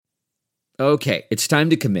Okay, it's time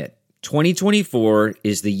to commit. 2024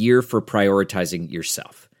 is the year for prioritizing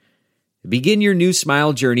yourself. Begin your new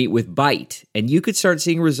smile journey with Byte, and you could start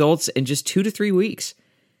seeing results in just 2 to 3 weeks.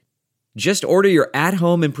 Just order your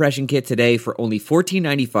at-home impression kit today for only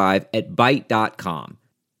 $14.95 at Byte.com.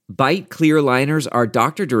 Byte clear liners are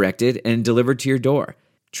doctor-directed and delivered to your door.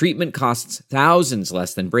 Treatment costs thousands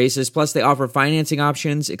less than braces, plus they offer financing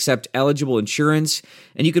options, accept eligible insurance,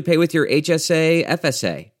 and you could pay with your HSA,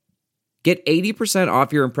 FSA. Get 80%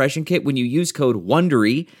 off your impression kit when you use code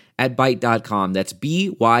WONDERY at Byte.com. That's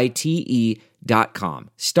BYTE.com.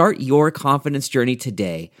 Start your confidence journey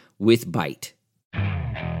today with Byte.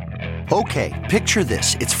 Okay, picture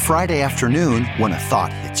this. It's Friday afternoon when a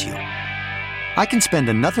thought hits you. I can spend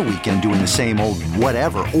another weekend doing the same old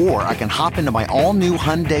whatever, or I can hop into my all-new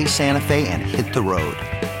Hyundai Santa Fe and hit the road.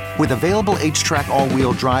 With available H-Track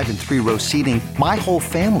all-wheel drive and 3-row seating, my whole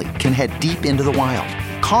family can head deep into the wild.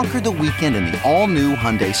 Conquer the weekend in the all-new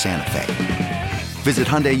Hyundai Santa Fe. Visit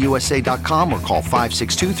HyundaiUSA.com or call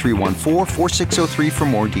 562-314-4603 for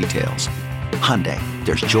more details. Hyundai,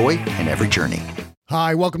 there's joy in every journey.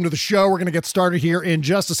 Hi, welcome to the show. We're going to get started here in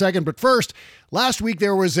just a second. But first, last week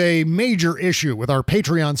there was a major issue with our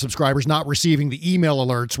Patreon subscribers not receiving the email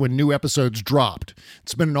alerts when new episodes dropped.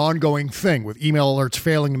 It's been an ongoing thing with email alerts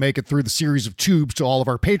failing to make it through the series of tubes to all of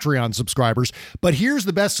our Patreon subscribers. But here's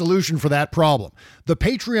the best solution for that problem. The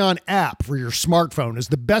Patreon app for your smartphone is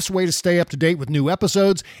the best way to stay up to date with new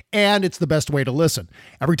episodes, and it's the best way to listen.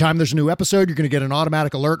 Every time there's a new episode, you're going to get an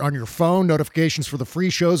automatic alert on your phone, notifications for the free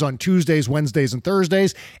shows on Tuesdays, Wednesdays, and Thursdays,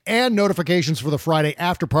 and notifications for the Friday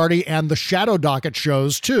after party and the Shadow Docket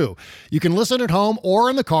shows too. You can listen at home or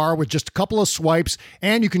in the car with just a couple of swipes,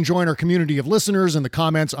 and you can join our community of listeners in the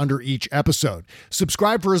comments under each episode.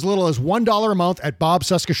 Subscribe for as little as $1 a month at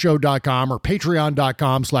bobcescashow.com or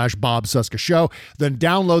patreon.com/bobcescashow. Then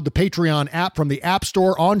download the Patreon app from the App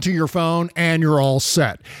Store onto your phone, and you're all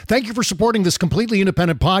set. Thank you for supporting this completely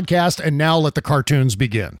independent podcast, and now let the cartoons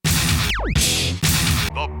begin. The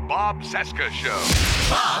Bob Cesca Show.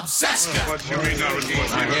 Bob Cesca. Hear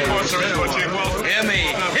me.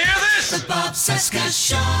 Hear this. The Bob Cesca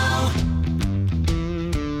Show.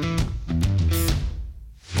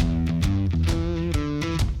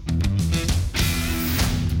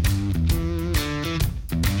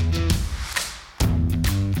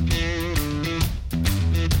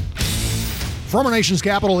 From our nation's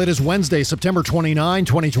capital, it is Wednesday, September 29,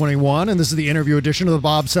 2021, and this is the interview edition of the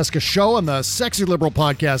Bob Cesca Show on the Sexy Liberal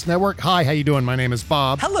Podcast Network. Hi, how you doing? My name is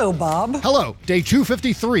Bob. Hello, Bob. Hello. Day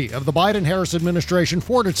 253 of the Biden-Harris administration,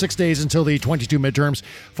 406 days until the 22 midterms.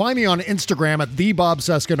 Find me on Instagram at the Bob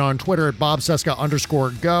Cesca and on Twitter at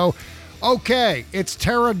BobCesca_go. Okay, it's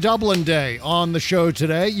Tara Dublin Day on the show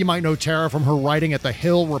today. You might know Tara from her writing at The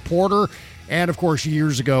Hill Reporter and, of course,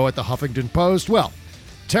 years ago at The Huffington Post. Well,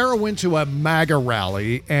 Tara went to a MAGA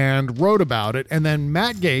rally and wrote about it, and then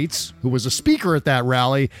Matt Gaetz, who was a speaker at that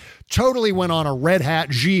rally, totally went on a red hat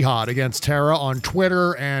jihad against Tara on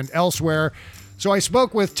Twitter and elsewhere. So I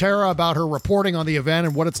spoke with Tara about her reporting on the event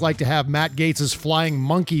and what it's like to have Matt Gaetz's flying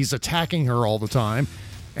monkeys attacking her all the time,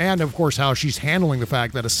 and of course how she's handling the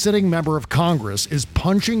fact that a sitting member of Congress is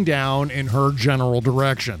punching down in her general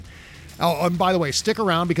direction. Oh, and by the way, stick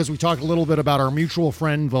around because we talked a little bit about our mutual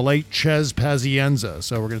friend, the late Ches Pazienza.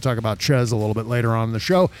 So we're going to talk about Ches a little bit later on in the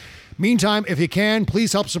show. Meantime, if you can,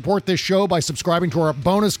 please help support this show by subscribing to our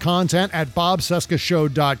bonus content at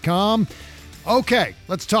bobcescashow.com. Okay,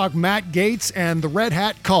 let's talk Matt Gaetz and the Red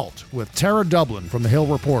Hat Cult with Tara Dublin from The Hill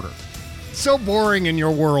Reporter. So boring in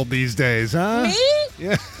your world these days, huh? Me?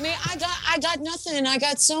 Yeah. Me? I got nothing. I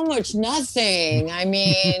got so much nothing. I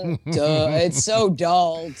mean, it's so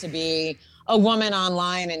dull to be a woman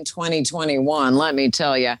online in 2021, let me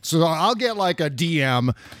tell you. So I'll get like a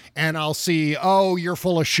DM and I'll see, oh, you're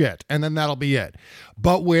full of shit. And then that'll be it.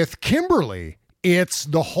 But with Kimberly, it's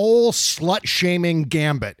the whole slut-shaming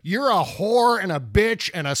gambit. You're a whore and a bitch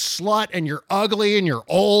and a slut and you're ugly and you're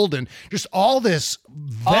old and just all this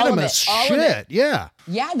venomous shit. Yeah.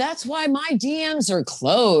 Yeah, that's why my DMs are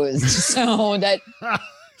closed. So that,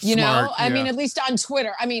 you know, I mean, at least on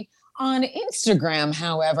Twitter. I mean, on Instagram,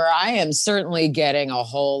 however, I am certainly getting a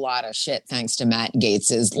whole lot of shit thanks to Matt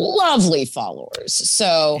Gaetz's lovely followers.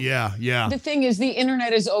 So yeah. The thing is, the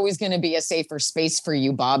internet is always going to be a safer space for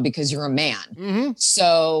you, Bob, because you're a man. Mm-hmm.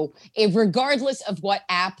 So regardless of what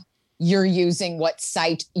app you're using, what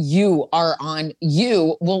site you are on,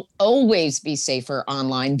 you will always be safer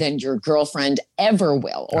online than your girlfriend ever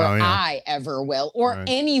will, or I ever will, or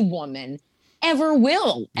any woman ever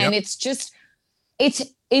will. Yep. And it's just, it's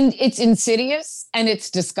it's insidious and it's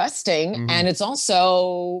disgusting. And it's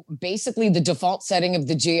also basically the default setting of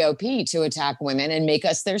the GOP to attack women and make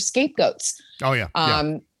us their scapegoats. Oh, yeah.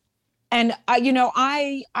 And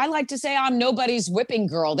I like to say I'm nobody's whipping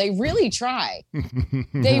girl. They really try.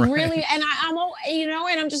 They Right. really, and I'm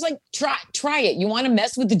and I'm just like, try it. You want to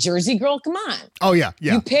mess with the Jersey girl? Come on. Oh, yeah.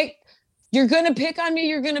 You're going to pick on me.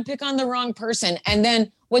 You're going to pick on the wrong person. And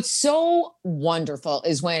then what's so wonderful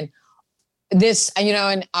is when this,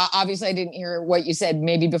 and obviously I didn't hear what you said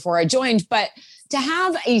maybe before I joined, but to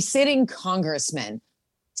have a sitting congressman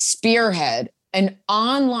spearhead an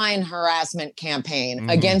online harassment campaign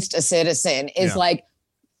against a citizen is like,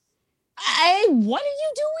 hey, what are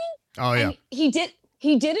you doing? Oh, yeah. And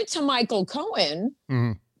he did it to Michael Cohen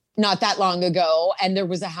not that long ago. And there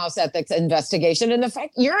was a House ethics investigation. And the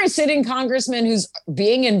fact you're a sitting congressman who's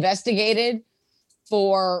being investigated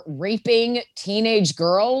for raping teenage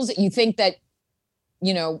girls, you think that,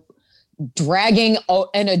 dragging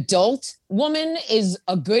an adult woman is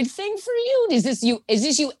a good thing for you? Is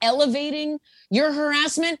this you elevating your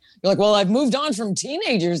harassment? You're like, well, I've moved on from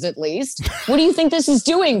teenagers at least. What do you think this is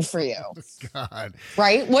doing for you? God.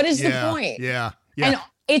 Right? What is the point? Yeah. And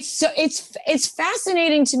it's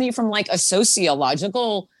fascinating to me from like a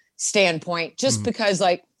sociological standpoint, just because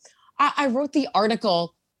like I wrote the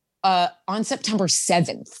article on September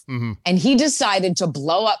 7th and he decided to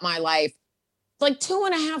blow up my life like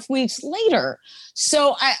 2.5 weeks later.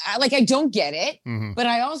 So I don't get it, but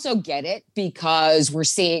I also get it because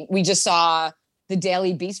we just saw the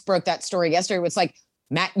Daily Beast broke that story yesterday. It's like,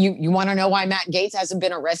 Matt, you want to know why Matt Gaetz hasn't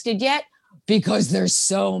been arrested yet? Because there's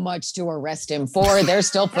so much to arrest him for. They're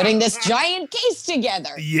still putting this giant case together.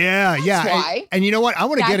 That's why. And you know what? I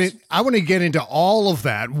want to get into all of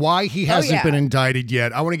that. Why he hasn't been indicted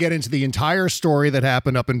yet. I want to get into the entire story that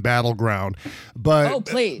happened up in Battleground. But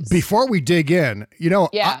please. Before we dig in,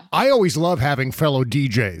 I always love having fellow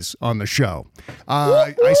DJs on the show.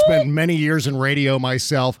 I spent many years in radio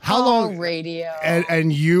myself. How long? Radio.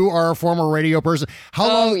 And you are a former radio person. How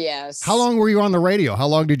long? Yes. How long were you on the radio? How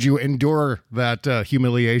long did you endure that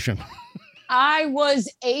humiliation? I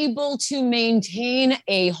was able to maintain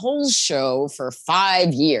a whole show for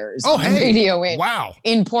 5 years. Radio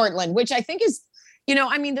in Portland, which I think is,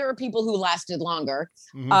 there are people who lasted longer.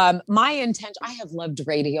 My intent, I have loved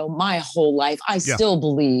radio my whole life. I still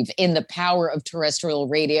believe in the power of terrestrial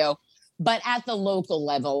radio, but at the local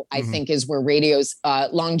level, I think is where radio's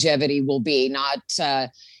longevity will be.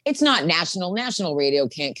 It's not national. National radio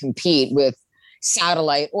can't compete with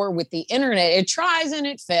satellite or with the internet. It tries and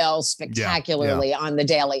it fails spectacularly on the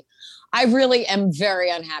daily. I really am very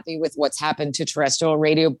unhappy with what's happened to terrestrial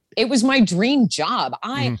radio. It was my dream job.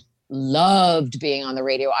 I loved being on the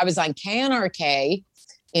radio. I was on KNRK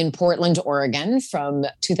in Portland, Oregon from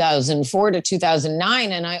 2004 to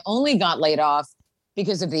 2009, and I only got laid off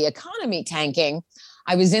because of the economy tanking.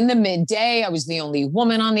 I was in the midday. I was the only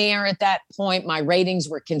woman on the air at that point. My ratings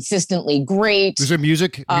were consistently great. Was it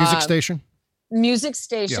music station? Music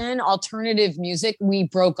station, alternative music. We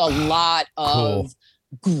broke a lot of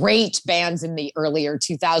great bands in the earlier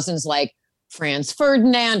 2000s, like Franz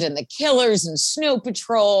Ferdinand and the Killers and Snow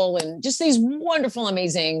Patrol and just these wonderful,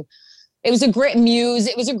 amazing. It was a great Muse.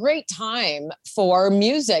 It was a great time for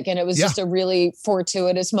music. And it was just a really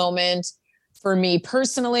fortuitous moment for me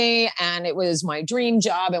personally. And it was my dream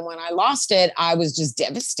job. And when I lost it, I was just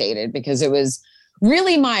devastated because it was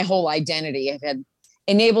really my whole identity. It had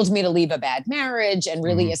enabled me to leave a bad marriage and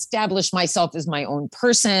really establish myself as my own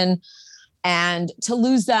person. And to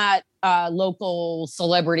lose that local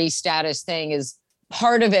celebrity status thing is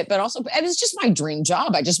part of it, but also it was just my dream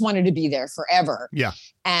job. I just wanted to be there forever. Yeah.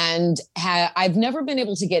 And I've never been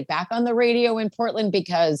able to get back on the radio in Portland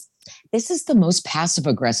because this is the most passive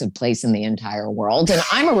aggressive place in the entire world. And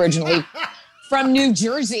I'm originally from New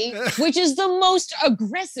Jersey, which is the most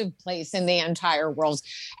aggressive place in the entire world.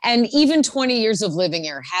 And even 20 years of living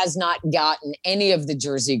here has not gotten any of the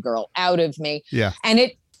Jersey girl out of me. Yeah. And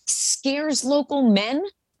it scares local men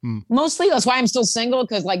mostly. That's why I'm still single,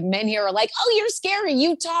 because like men here are like, oh, you're scary,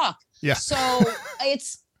 you talk. Yeah. So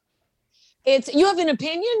it's you have an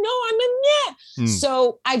opinion? No, I'm in.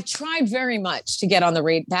 So I've tried very much to get on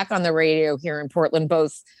the back on the radio here in Portland,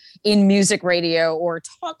 both in music radio or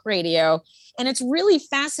talk radio. And it's really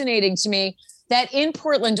fascinating to me that in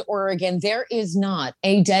Portland, Oregon, there is not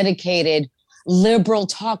a dedicated liberal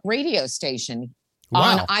talk radio station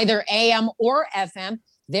on either AM or FM.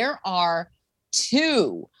 There are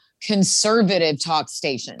 2 conservative talk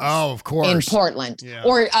stations. Oh, of course. In Portland. Yeah.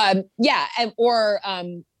 Or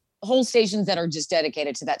whole stations that are just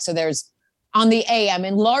dedicated to that. So there's on the AM,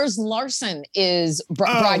 and Lars Larson is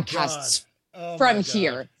broadcasts from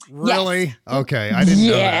here. Really? Yes. Okay. I didn't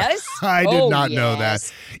know that. Yes. I did not know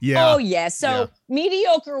that. Yeah. Oh, yes. So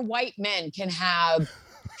mediocre white men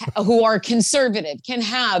who are conservative, can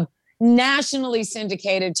have nationally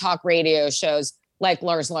syndicated talk radio shows like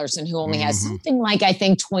Lars Larson, who only has something like, I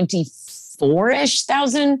think, 24-ish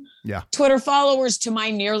thousand Twitter followers to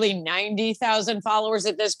my nearly 90,000 followers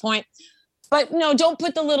at this point. But no, don't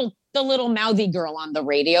put the little mouthy girl on the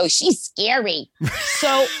radio. She's scary.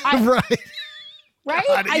 So right?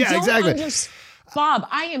 God, I don't exactly. Bob,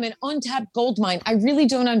 I am an untapped gold mine. I really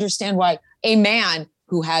don't understand why a man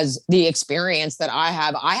who has the experience that I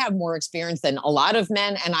have more experience than a lot of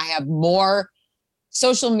men, and I have more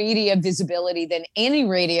social media visibility than any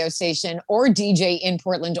radio station or DJ in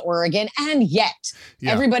Portland, Oregon. And yet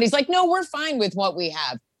everybody's like, no, we're fine with what we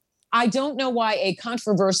have. I don't know why a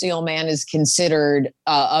controversial man is considered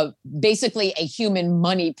basically a human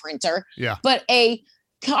money printer, but a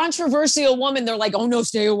controversial woman, they're like, oh no,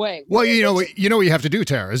 stay away. Well, you know what you have to do,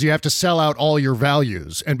 Tara, is you have to sell out all your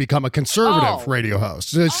values and become a conservative radio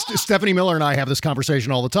host. Stephanie Miller and I have this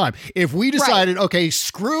conversation all the time. If we decided, okay,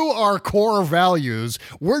 screw our core values,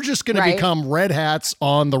 we're just going to become red hats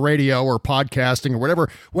on the radio or podcasting or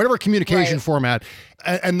whatever communication format.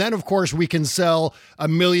 And then, of course, we can sell $1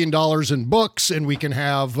 million in books, and we can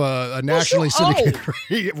have a nationally syndicated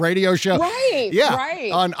radio show.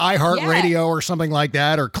 On iHeartRadio or something like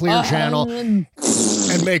that, or Clear Channel, and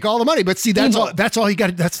make all the money. But see, that's all you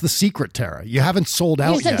got. That's the secret, Tara. You haven't sold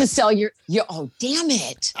out yet. You just have to sell your. Oh, damn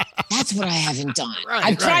it! That's what I haven't done.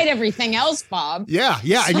 I've tried everything else, Bob. Yeah.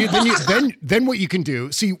 And then what you can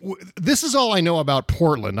do? See, this is all I know about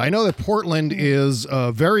Portland. I know that Portland is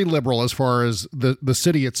very liberal as far as the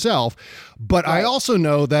city itself, but I also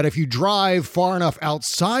know that if you drive far enough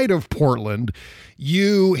outside of Portland,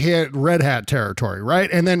 you hit red hat territory, right?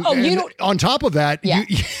 And then on top of that,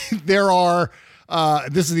 there are,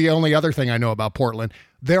 this is the only other thing I know about Portland,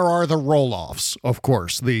 there are the roll-offs, of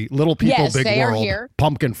course, the Little People, Big World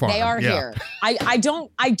pumpkin farm. They are here. I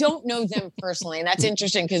don't know them personally, and that's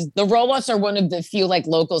interesting because the roll-offs are one of the few like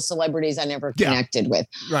local celebrities I never connected with.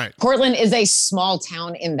 Right. Portland is a small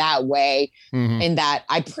town in that way, in that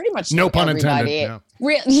I pretty much know everybody.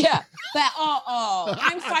 But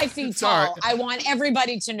I'm 5 feet tall. I want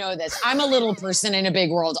everybody to know this. I'm a little person in a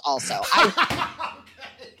big world also.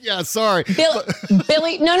 Yeah, sorry.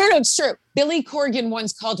 Billy, no, it's true. Billy Corgan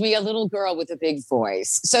once called me a little girl with a big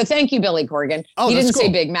voice. So thank you, Billy Corgan. He didn't say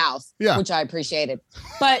big mouth, which I appreciated.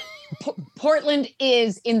 But Portland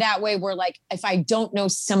is in that way where, like, if I don't know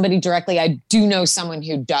somebody directly, I do know someone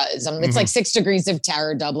who does. It's like 6 degrees of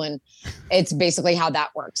terror, Dublin. It's basically how that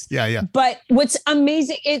works. Yeah. But what's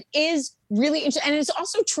amazing, it is really interesting. And it's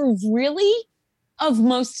also true, really, of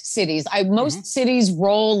most cities. Most cities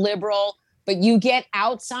roll liberal. But you get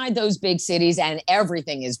outside those big cities and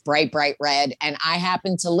everything is bright, bright red. And I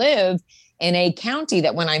happen to live in a county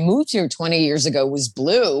that when I moved here 20 years ago was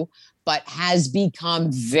blue, but has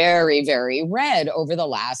become very, very red over the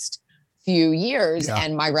last few years.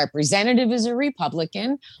 And my representative is a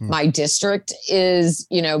Republican. My district is,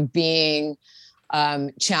 being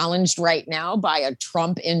challenged right now by a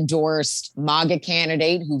Trump-endorsed MAGA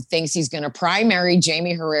candidate who thinks he's going to primary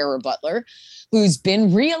Jamie Herrera Butler, who's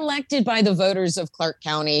been reelected by the voters of Clark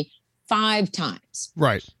County 5 times.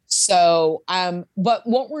 Right. So, but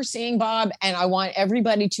what we're seeing, Bob, and I want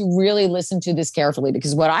everybody to really listen to this carefully,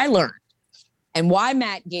 because what I learned and why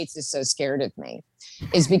Matt Gaetz is so scared of me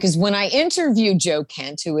is because when I interviewed Joe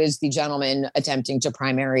Kent, who is the gentleman attempting to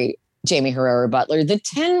primary Jamie Herrera Butler, the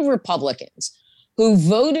 10 Republicans who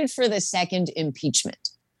voted for the second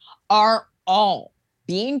impeachment are all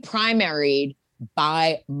being primaried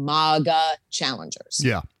by MAGA challengers.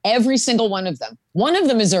 Yeah. Every single one of them. One of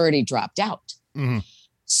them has already dropped out.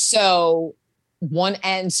 So what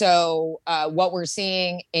we're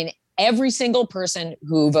seeing in every single person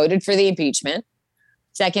who voted for the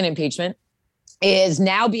second impeachment, is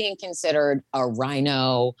now being considered a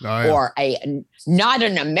rhino or not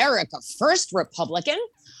an America First Republican.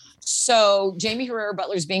 So Jamie Herrera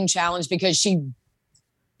Butler is being challenged because she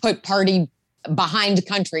put party behind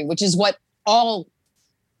country, which is what all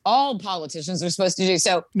politicians are supposed to do.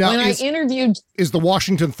 So now, I interviewed, is the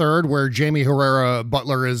Washington 3rd where Jamie Herrera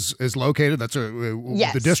Butler is located? That's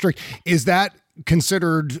the district. Is that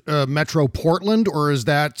considered Metro Portland, or is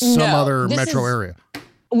that some other metro area?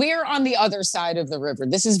 We're on the other side of the river.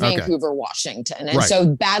 This is Vancouver, Washington. And so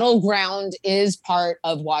Battleground is part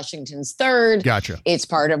of Washington's 3rd. Gotcha. It's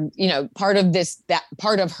part of part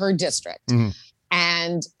of her district.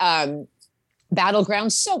 And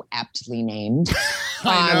Battleground, so aptly named.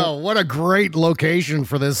 I know. What a great location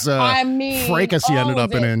for this fracas you ended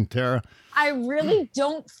up in, Tara. I really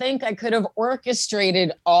don't think I could have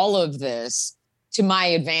orchestrated all of this to my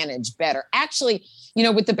advantage better. Actually,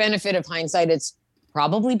 with the benefit of hindsight, it's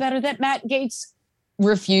probably better that Matt Gaetz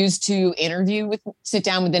refused to sit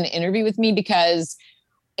down with an interview with me, because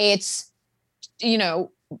it's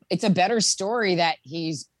a better story that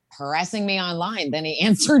he's harassing me online than he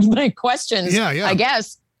answered my questions. Yeah. I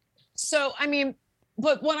guess. So,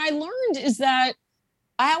 but what I learned is that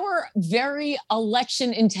our very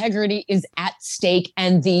election integrity is at stake,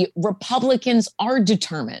 and the Republicans are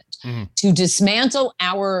determined to dismantle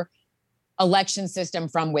our election system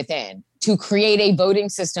from within, to create a voting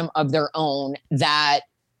system of their own that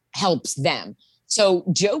helps them. So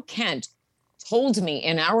Joe Kent told me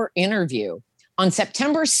in our interview on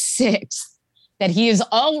September 6th that he is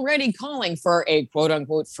already calling for a quote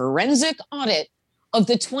unquote forensic audit of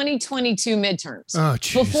the 2022 midterms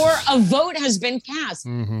before a vote has been cast.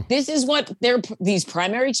 This is what these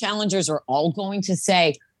primary challengers are all going to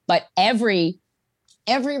say. But every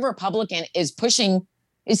Republican is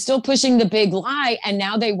still pushing the big lie. And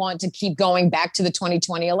now they want to keep going back to the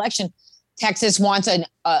 2020 election. Texas wants an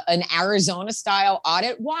Arizona style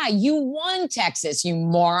audit. Why? You won Texas, you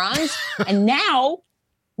morons. And now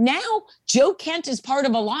Joe Kent is part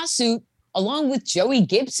of a lawsuit along with Joey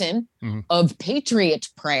Gibson of Patriot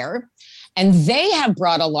Prayer. And they have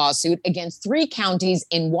brought a lawsuit against 3 counties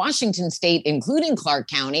in Washington state, including Clark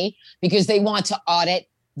County, because they want to audit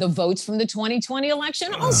the votes from the 2020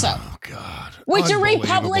 election also. Oh, God. Which a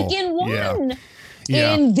Republican won.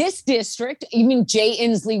 Yeah. In this district. Even Jay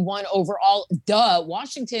Inslee won overall.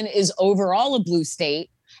 Washington is overall a blue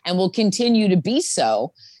state and will continue to be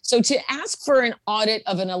so. So to ask for an audit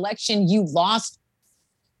of an election you lost,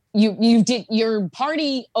 you did, your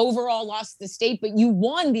party overall lost the state, but you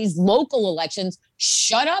won these local elections.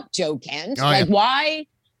 Shut up, Joe Kent. Why?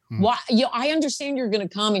 I understand you're going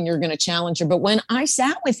to come and you're going to challenge her. But when I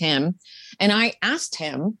sat with him and I asked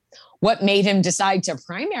him what made him decide to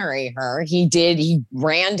primary her, he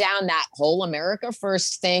ran down that whole America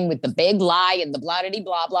First thing with the big lie and the blah,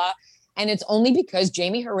 blah. And it's only because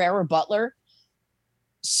Jamie Herrera Butler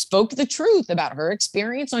spoke the truth about her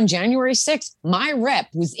experience on January 6th. My rep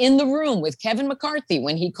was in the room with Kevin McCarthy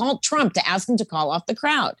when he called Trump to ask him to call off the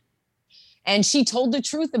crowd. And she told the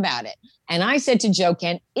truth about it. And I said to Joe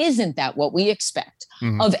Kent, isn't that what we expect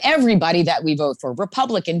of everybody that we vote for?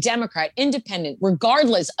 Republican, Democrat, Independent,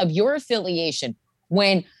 regardless of your affiliation.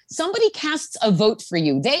 When somebody casts a vote for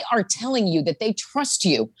you, they are telling you that they trust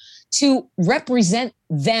you to represent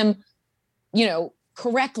them,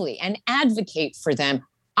 correctly and advocate for them.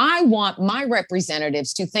 I want my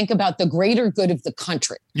representatives to think about the greater good of the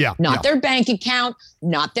country. Not their bank account,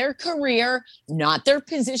 not their career, not their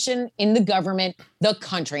position in the government, the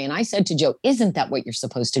country. And I said to Joe, isn't that what you're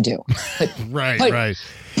supposed to do? Right.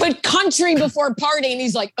 Put country before party. And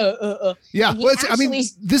he's like, Yeah. Well,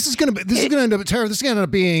 this is going to end up, Tara, this is going to end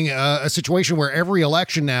up being a situation where every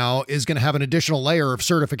election now is going to have an additional layer of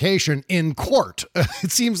certification in court.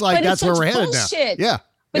 It seems like that's where we're headed now. Yeah.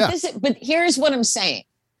 But here's what I'm saying.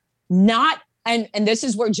 And this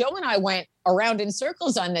is where Joe and I went around in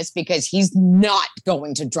circles on this, because he's not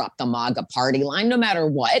going to drop the MAGA party line no matter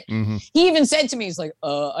what. He even said to me, he's like,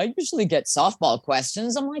 I usually get softball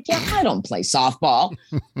questions. I'm like, yeah, I don't play softball.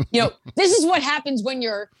 This is what happens when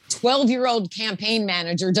your 12-year-old campaign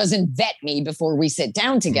manager doesn't vet me before we sit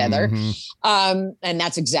down together. And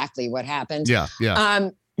that's exactly what happened. Yeah.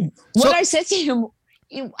 I said to him,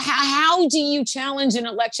 how do you challenge an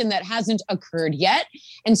election that hasn't occurred yet?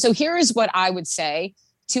 And so here is what I would say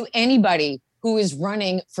to anybody who is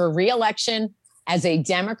running for re-election as a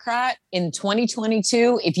Democrat in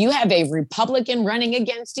 2022. If you have a Republican running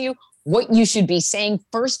against you, what you should be saying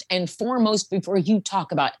first and foremost before you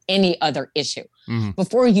talk about any other issue,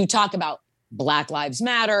 before you talk about Black Lives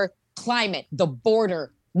Matter, climate, the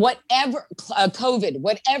border, whatever, COVID,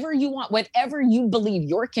 whatever you want, whatever you believe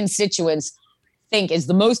your constituents think is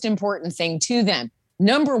the most important thing to them.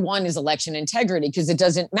 Number one is election integrity, because it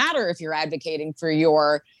doesn't matter if you're advocating for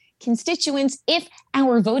your constituents if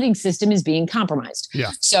our voting system is being compromised.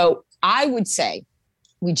 Yeah. So I would say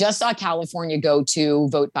we just saw California go to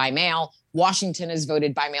vote by mail. Washington has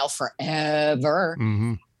voted by mail forever.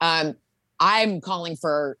 I'm calling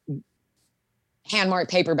for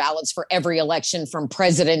hand-marked paper ballots for every election from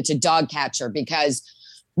president to dog catcher, because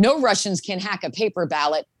no Russians can hack a paper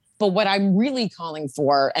ballot. But what I'm really calling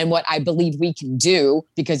for, and what I believe we can do,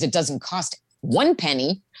 because it doesn't cost one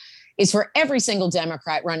penny, is for every single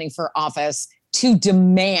Democrat running for office to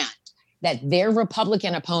demand that their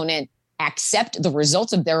Republican opponent accept the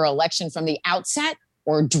results of their election from the outset,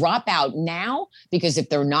 or drop out now, because if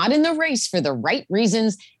they're not in the race for the right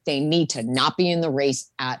reasons, they need to not be in the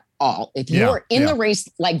race at all. If you're in the race,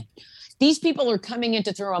 like these people are coming in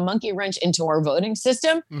to throw a monkey wrench into our voting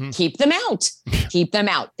system, keep them out. Keep them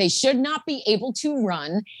out. They should not be able to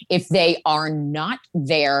run if they are not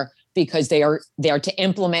there, because they are there to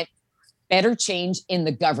implement better change in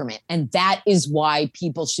the government. And that is why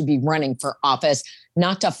people should be running for office,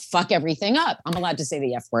 not to fuck everything up. I'm allowed to say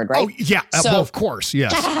the F word, right? Oh, yeah. Well, of course.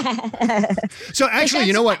 Yes. So actually,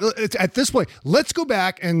 you know what? At this point, let's go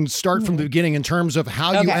back and start from the beginning in terms of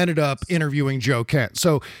how you ended up interviewing Joe Kent.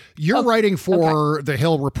 So you're writing for the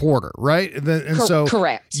Hill Reporter, right? So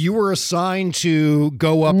correct. You were assigned to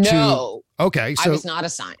go up to... Okay. So I was not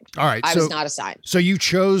assigned. All right. I was not assigned. So you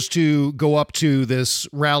chose to go up to this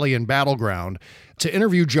rally in Battleground to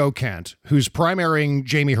interview Joe Kent, who's primarying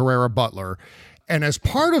Jamie Herrera Butler. And as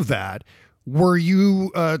part of that, were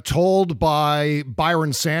you told by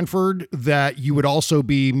Byron Sanford that you would also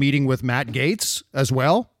be meeting with Matt Gaetz as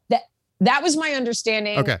well? That was my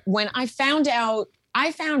understanding. Okay. When I found out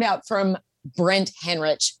from Brent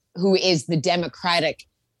Henrich, who is the Democratic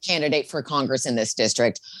candidate for Congress in this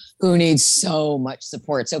district, who needs so much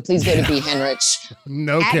support. So please go to B. Henrich.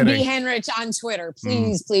 No kidding. B. Henrich on Twitter.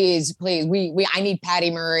 Please, please. I need Patty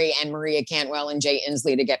Murray and Maria Cantwell and Jay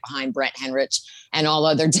Inslee to get behind Brent Henrich and all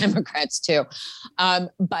other Democrats too.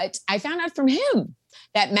 But I found out from him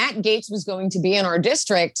that Matt Gaetz was going to be in our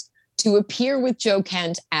district to appear with Joe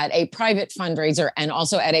Kent at a private fundraiser and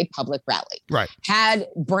also at a public rally. Right. Had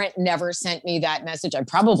Brent never sent me that message, I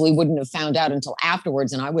probably wouldn't have found out until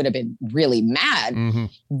afterwards, and I would have been really mad.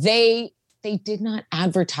 They did not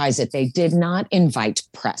advertise it. They did not invite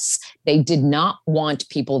press. They did not want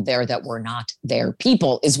people there that were not their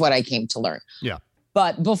people, is what I came to learn. Yeah.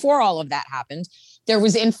 But before all of that happened, there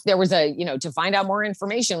was a, to find out more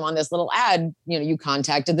information on this little ad, you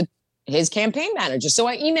contacted his campaign manager. So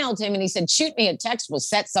I emailed him and he said, shoot me a text. We'll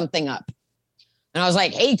set something up. And I was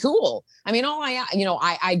like, hey, cool. I mean,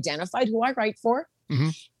 I identified who I write for.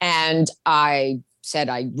 And I said,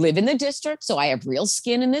 I live in the district, so I have real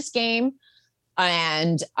skin in this game.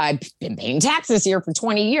 And I've been paying taxes here for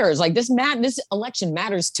 20 years. Like this election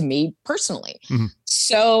matters to me personally.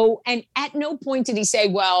 So, and at no point did he say,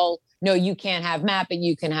 well, no, you can't have Matt, but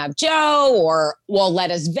you can have Joe, or, well, let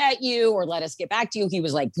us vet you, or let us get back to you. He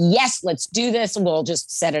was like, yes, let's do this, and we'll just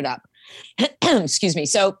set it up. Excuse me.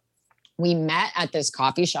 So we met at this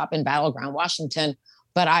coffee shop in Battleground, Washington,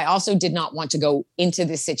 but I also did not want to go into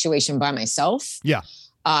this situation by myself. Yeah.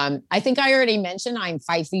 I think I already mentioned I'm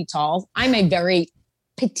 5 feet tall. I'm a very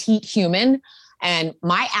petite human, and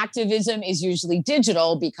my activism is usually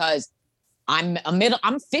digital because I'm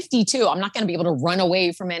 52. I'm not going to be able to run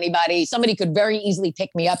away from anybody. Somebody could very easily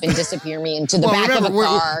pick me up and disappear me into the back of a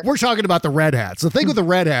car. We're talking about the red hats. The thing with the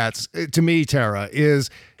red hats, to me, Tara, is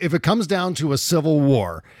if it comes down to a civil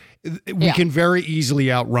war, we can very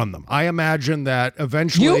easily outrun them. I imagine that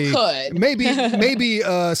eventually, you could. maybe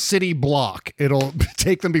a city block, it'll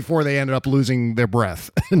take them before they ended up losing their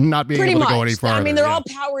breath and not being able to go any farther. I mean, they're all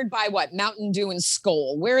powered by what? Mountain Dew and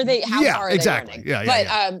Skull. Where are they? How far are they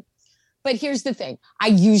running? But here's the thing.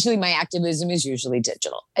 My activism is usually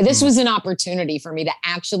digital. This was an opportunity for me to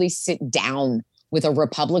actually sit down with a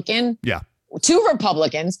Republican. Yeah. 2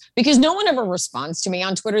 Republicans, because no one ever responds to me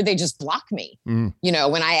on Twitter. They just block me. When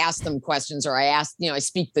I ask them questions or I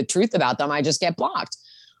speak the truth about them, I just get blocked.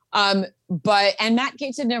 And Matt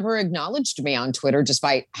Gaetz had never acknowledged me on Twitter,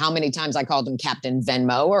 despite how many times I called him Captain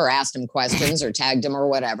Venmo or asked him questions or tagged him or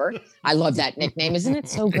whatever. I love that nickname. Isn't it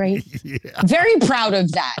so great? Yeah. Very proud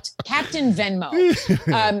of that. Captain Venmo.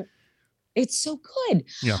 It's so good.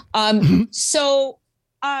 Yeah.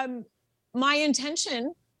 My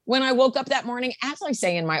intention when I woke up that morning, as I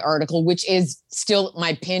say in my article, which is still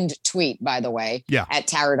my pinned tweet, by the way, at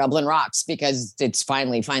Tara Dublin Rocks, because it's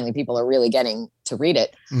finally people are really getting to read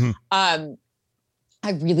it. I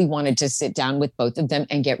really wanted to sit down with both of them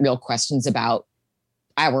and get real questions about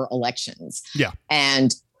our elections. Yeah.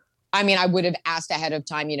 And I mean, I would have asked ahead of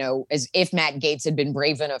time, as if Matt Gaetz had been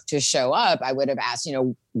brave enough to show up, I would have asked,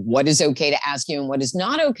 what is okay to ask you and what is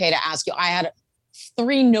not okay to ask you. I had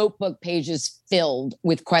 3 notebook pages filled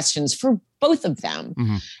with questions for both of them.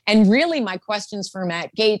 And really my questions for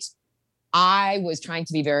Matt Gaetz, I was trying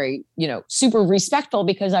to be very, super respectful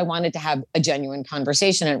because I wanted to have a genuine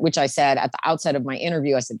conversation, which I said at the outset of my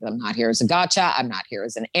interview. I said, I'm not here as a gotcha. I'm not here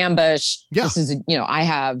as an ambush. Yeah. This is, I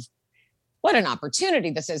have, what an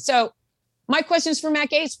opportunity this is. So my questions for Matt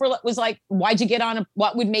Gaetz was like,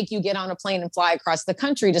 what would make you get on a plane and fly across the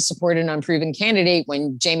country to support an unproven candidate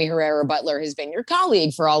when Jamie Herrera Butler has been your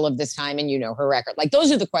colleague for all of this time and you know her record? Like,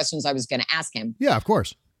 those are the questions I was going to ask him. Yeah, of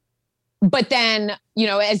course. But then,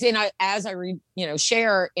 as I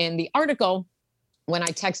share in the article, when I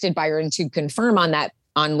texted Byron to confirm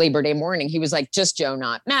on Labor Day morning, he was like, just Joe,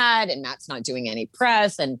 not Matt, and Matt's not doing any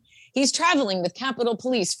press. And he's traveling with Capitol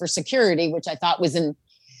Police for security, which I thought was an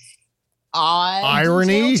odd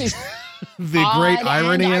irony. The great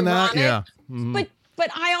irony in that. Yeah. Mm-hmm.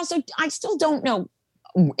 But I still don't know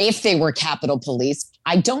if they were Capitol Police.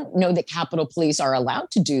 I don't know that Capitol Police are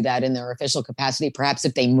allowed to do that in their official capacity. Perhaps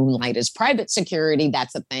if they moonlight as private security,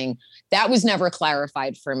 that's a thing. That was never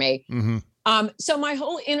clarified for me. Mm-hmm. So my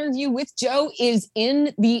whole interview with Joe is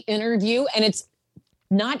in the interview, and it's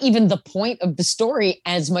not even the point of the story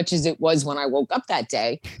as much as it was when I woke up that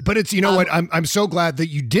day. But it's, what, I'm so glad that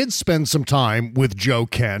you did spend some time with Joe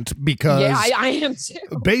Kent, because I am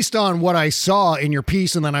too. Based on what I saw in your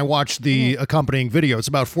piece, and then I watched the accompanying video, it's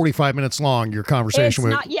about 45 minutes long, your conversation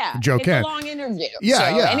with Joe Kent. It's a long interview. Yeah,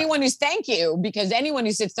 so anyone who's, thank you, because anyone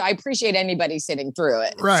who sits, I appreciate anybody sitting through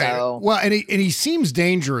it. Right. So. Well, and he seems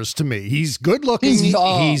dangerous to me. He's good looking.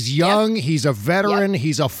 He's young. Yep. He's a veteran. Yep.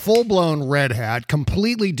 He's a full-blown red hat, completely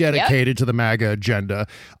dedicated to the MAGA agenda.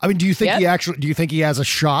 I mean, do you think he has a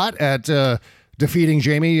shot at defeating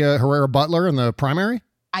Jamie Herrera Butler in the primary?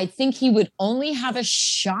 I think he would only have a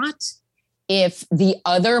shot if the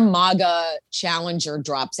other MAGA challenger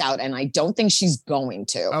drops out, and I don't think she's going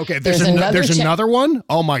to. Okay, there's another one?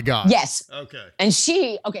 Oh my God. Yes. Okay. And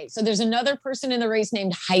so there's another person in the race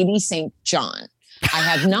named Heidi St. John. I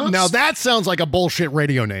have not. Now that sounds like a bullshit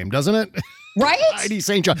radio name, doesn't it? Right? Heidi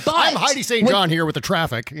St. John. I'm Heidi St. John here with the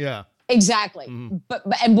traffic. Yeah. Exactly. Mm-hmm. But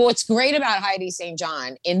what's great about Heidi St.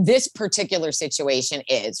 John in this particular situation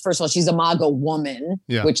is, first of all, she's a MAGA woman,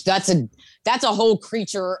 which that's a whole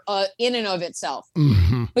creature in and of itself.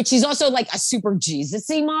 Mm-hmm. But she's also like a super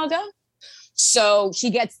Jesus-y MAGA. So she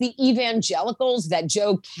gets the evangelicals that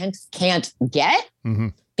Joe Kent can't get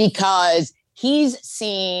because he's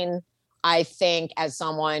seen, I think, as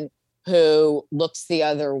someone who looks the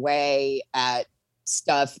other way at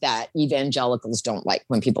stuff that evangelicals don't like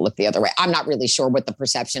when people look the other way. I'm not really sure what the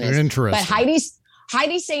perception is. Interesting. But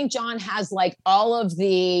Heidi St. John has like all of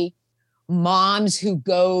the moms who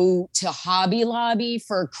go to Hobby Lobby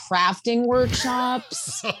for crafting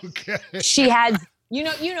workshops. Okay. She has, you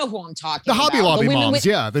know who I'm talking about. The Hobby Lobby moms,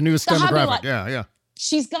 the newest demographic. Yeah.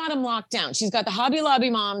 She's got them locked down. She's got the Hobby Lobby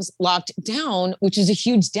moms locked down, which is a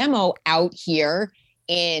huge demo out here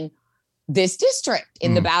in this district,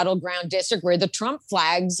 in the battleground district, where the Trump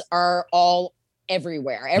flags are all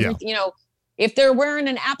everywhere. Everything, if they're wearing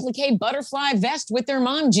an applique butterfly vest with their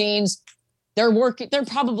mom jeans, they're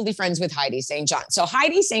probably friends with Heidi St. John. So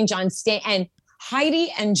Heidi St. John and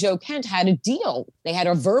Heidi and Joe Kent had a deal. They had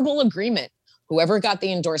a verbal agreement. Whoever got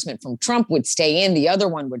the endorsement from Trump would stay in, the other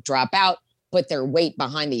one would drop out, put their weight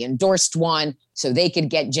behind the endorsed one so they could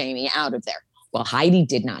get Jamie out of there. Well, Heidi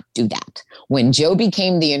did not do that. When Joe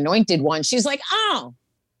became the anointed one, she's like, oh,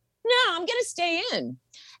 no, I'm going to stay in.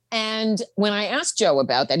 And when I asked Joe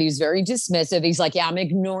about that, he was very dismissive. He's like, yeah, I'm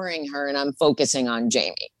ignoring her and I'm focusing on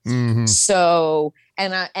Jamie. Mm-hmm. So,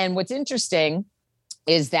 and what's interesting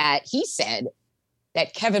is that he said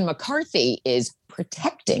that Kevin McCarthy is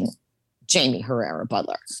protecting Jamie Herrera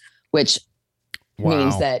Butler, which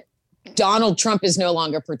means that Donald Trump is no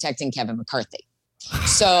longer protecting Kevin McCarthy.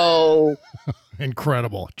 So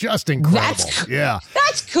incredible. Just incredible.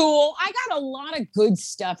 That's cool. I got a lot of good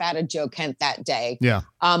stuff out of Joe Kent that day. Yeah.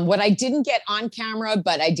 What I didn't get on camera,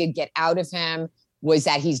 but I did get out of him, was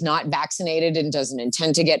that he's not vaccinated and doesn't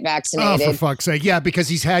intend to get vaccinated. Oh, for fuck's sake. Yeah, because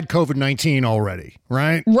he's had COVID-19 already,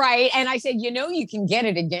 right? Right. And I said, you can get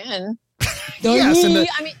it again. Yes, and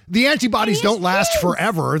the antibodies don't last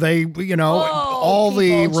forever. They, all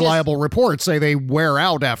the reliable reports say they wear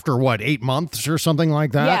out after 8 months or something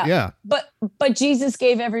like that. Yeah. But Jesus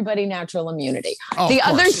gave everybody natural immunity. Oh, the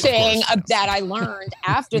other thing that I learned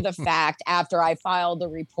after the fact, after I filed the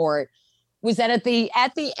report, was that at the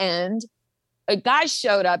end, a guy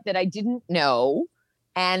showed up that I didn't know,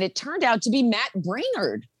 and it turned out to be Matt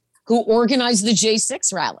Braynard, who organized the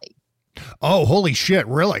J6 rally. Oh, holy shit!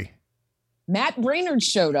 Really? Matt Braynard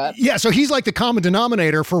showed up. Yeah, so he's like the common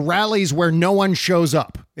denominator for rallies where no one shows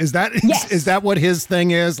up. Is that what his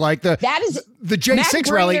thing is? Like the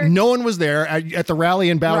J6 rally, no one was there. At the rally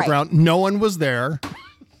in Battleground, no one was there.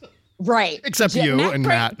 Right. Except you and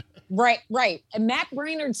Matt. Right. And Matt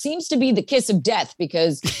Braynard seems to be the kiss of death,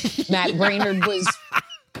 because Matt Braynard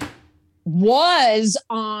was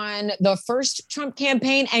on the first Trump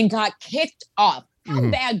campaign and got kicked off. How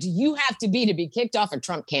bad do you have to be kicked off a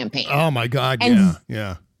Trump campaign? Oh, my God.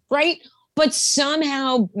 Yeah. Right? But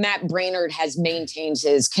somehow Matt Brainerd has maintained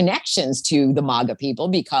his connections to the MAGA people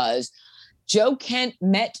because Joe Kent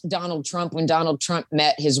met Donald Trump when Donald Trump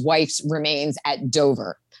met his wife's remains at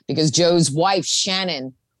Dover, because Joe's wife,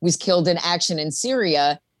 Shannon, was killed in action in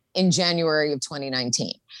Syria in January of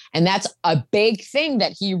 2019. And that's a big thing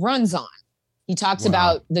that he runs on. He talks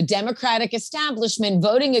about the Democratic establishment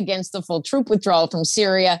voting against the full troop withdrawal from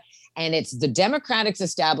Syria. And it's the Democratic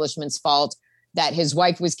establishment's fault that his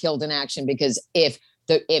wife was killed in action, because if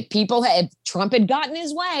Trump had gotten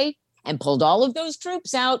his way and pulled all of those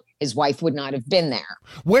troops out, his wife would not have been there.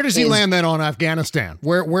 Where does he land then on Afghanistan?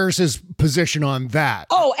 Where's his position on that?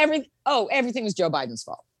 Everything was Joe Biden's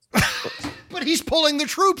fault. But he's pulling the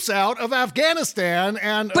troops out of Afghanistan,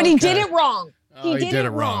 But he did it wrong. He did it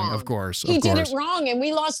wrong, of course. He did it wrong, and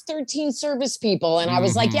we lost 13 service people. And I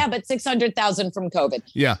was like, yeah, but 600,000 from COVID.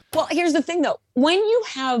 Yeah. Well, here's the thing, though. When you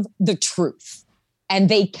have the truth and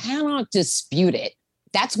they cannot dispute it,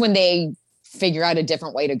 that's when they figure out a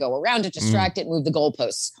different way to go around it, distract it, move the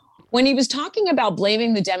goalposts. When he was talking about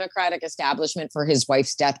blaming the Democratic establishment for his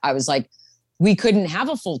wife's death, I was like, we couldn't have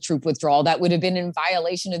a full troop withdrawal. That would have been in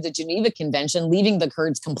violation of the Geneva Convention, leaving the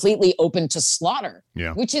Kurds completely open to slaughter,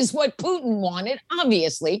 which is what Putin wanted,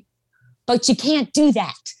 obviously. But you can't do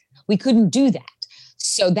that. We couldn't do that.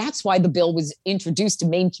 So that's why the bill was introduced, to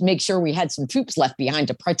make sure we had some troops left behind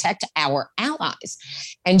to protect our allies.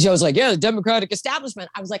 And Joe's like, yeah, the Democratic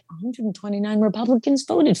establishment. I was like, 129 Republicans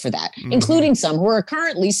voted for that, including some who are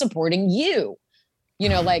currently supporting you. You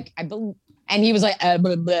know, like, I believe. And he was like, blah,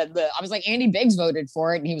 blah, blah. I was like, Andy Biggs voted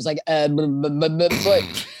for it. And he was like, blah, blah, blah, blah.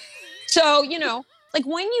 So, you know, like,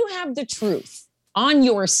 when you have the truth on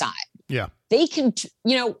your side, they can,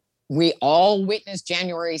 we all witnessed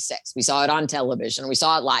January 6th. We saw it on television. We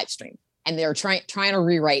saw it live stream. And they're trying to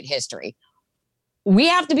rewrite history. We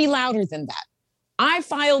have to be louder than that. I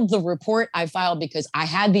filed the report I filed because I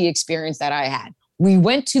had the experience that I had. We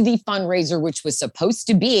went to the fundraiser, which was supposed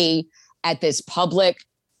to be at this public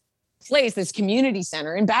place, this community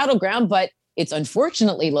center in Battleground, but it's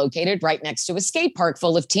unfortunately located right next to a skate park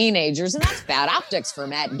full of teenagers, and that's bad optics for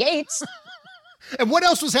Matt Gaetz. And what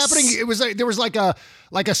else was happening? It was there was like a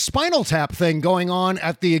Spinal Tap thing going on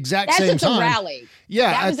at the exact same time. That's at the rally.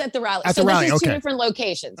 Yeah, that was at the rally. At the rally. This is two different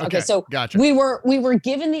locations. Okay, so gotcha. we were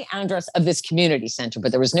given the address of this community center, but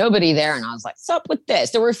there was nobody there, and I was like, "What's up with this?"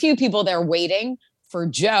 There were a few people there waiting for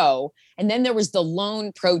Joe. And then there was the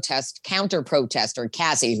lone counter protester,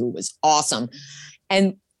 Cassie, who was awesome.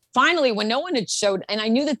 And finally, when no one had showed, and I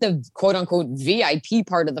knew that the quote unquote VIP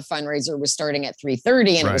part of the fundraiser was starting at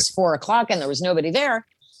 3:30 and it was 4:00 and there was nobody there.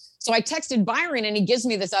 So I texted Byron and he gives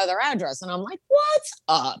me this other address and I'm like, what's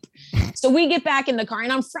up? So we get back in the car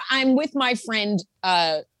and I'm with my friend,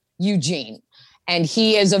 Eugene. And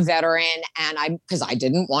he is a veteran, and because I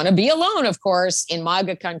didn't want to be alone, of course, in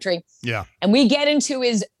MAGA country. Yeah. And we get into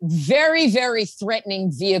his very, very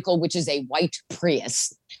threatening vehicle, which is a white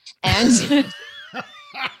Prius. And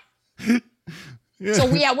so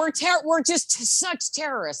we're just such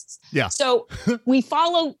terrorists. Yeah. So we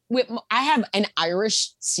follow I have an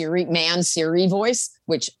Irish Siri voice,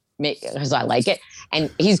 which because I like it.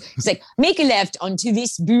 And he's like, make a left onto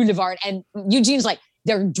this boulevard. And Eugene's like,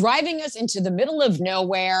 they're driving us into the middle of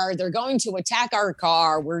nowhere. They're going to attack our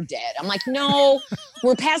car. We're dead. I'm like, no,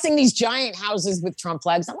 we're passing these giant houses with Trump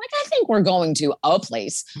flags. I'm like, I think we're going to a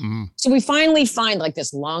place. Mm-hmm. So we finally find like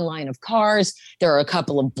this long line of cars. There are a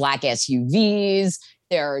couple of black SUVs.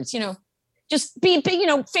 There's, just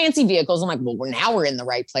fancy vehicles. I'm like, well, we're in the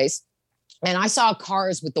right place. And I saw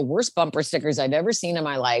cars with the worst bumper stickers I've ever seen in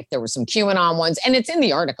my life. There were some QAnon ones, and it's in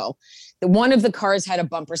the article. One of the cars had a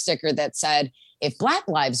bumper sticker that said, if Black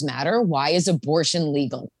Lives Matter, why is abortion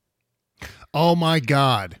legal? Oh, my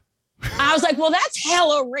God. I was like, well, that's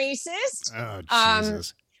hella racist. Oh,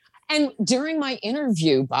 Jesus. And during my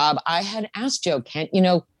interview, Bob, I had asked Joe Kent,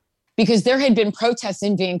 because there had been protests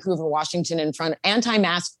in Vancouver, Washington, in front of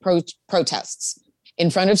anti-mask protests in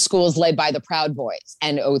front of schools led by the Proud Boys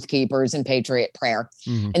and Oath Keepers and Patriot Prayer.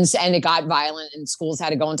 Mm-hmm. And it got violent and schools had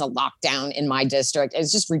to go into lockdown in my district.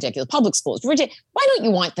 It's just ridiculous. Public schools. Why don't you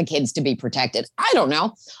want the kids to be protected? I don't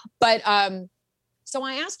know. But so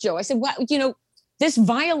I asked Joe, I said, well, this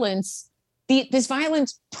violence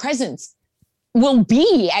presence will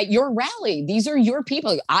be at your rally. These are your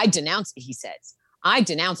people. I denounce it, he says. I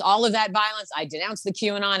denounce all of that violence. I denounce the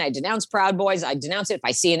QAnon. I denounce Proud Boys. I denounce it. If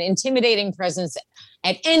I see an intimidating presence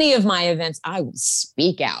at any of my events, I will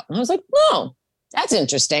speak out. And I was like, no, That's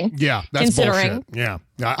interesting. Yeah, that's considering. bullshit.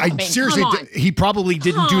 Yeah. I mean, seriously, he probably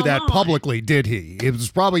didn't do that publicly, did he? It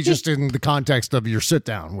was probably just in the context of your sit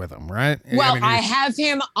down with him, right? Well, I have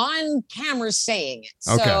him on camera saying it.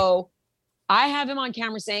 Okay. So I have him on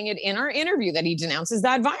camera saying it in our interview that he denounces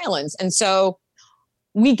that violence. And so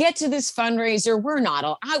we get to this fundraiser. We're not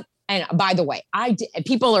all out. And by the way,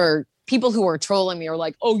 people who are trolling me are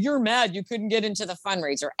like, oh, you're mad you couldn't get into the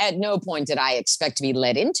fundraiser. At no point did I expect to be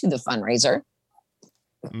let into the fundraiser.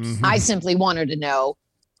 Mm-hmm. I simply wanted to know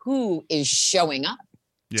who is showing up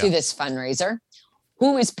to this fundraiser,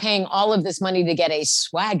 who is paying all of this money to get a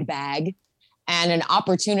swag bag and an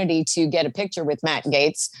opportunity to get a picture with Matt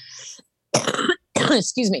Gaetz.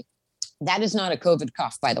 Excuse me. That is not a COVID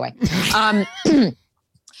cough, by the way.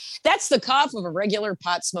 That's the cough of a regular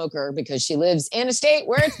pot smoker because she lives in a state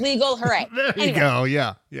where it's legal. Hooray. There you go.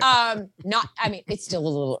 Yeah. It's still a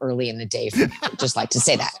little early in the day for me. I'd just like to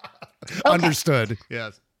say that. Okay. Understood.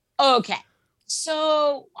 Yes. Okay.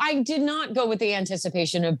 So I did not go with the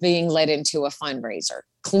anticipation of being led into a fundraiser,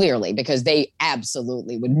 clearly, because they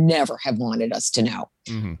absolutely would never have wanted us to know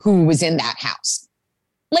who was in that house.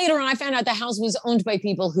 Later on, I found out the house was owned by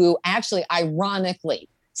people who actually, ironically,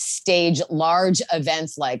 stage large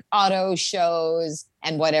events like auto shows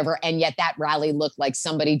and whatever. And yet that rally looked like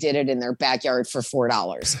somebody did it in their backyard for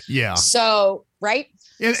 $4. Yeah. So, right?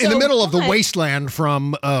 In the middle of the wasteland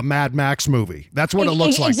from a Mad Max movie. That's what it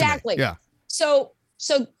looks like. Exactly. Yeah. So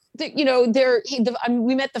we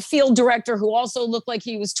met the field director who also looked like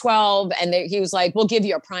he was 12. And he was like, we'll give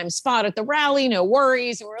you a prime spot at the rally. No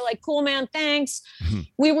worries. And we're like, cool, man. Thanks. Mm-hmm.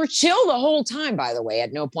 We were chill the whole time, by the way.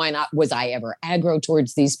 At no point was I ever aggro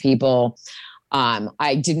towards these people. I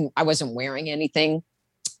wasn't wearing anything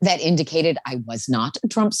that indicated I was not a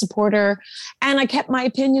Trump supporter. And I kept my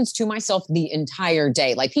opinions to myself the entire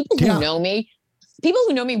day. Like people who know me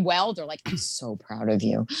well, they're like, I'm so proud of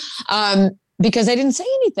you. Because I didn't say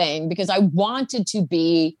anything because I wanted to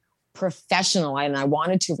be professional and I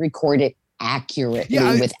wanted to record it accurately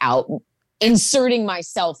without inserting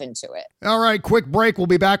myself into it. All right, quick break. We'll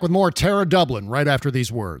be back with more Tara Dublin right after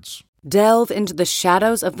these words. Delve into the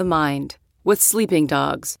shadows of the mind with Sleeping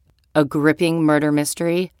Dogs, a gripping murder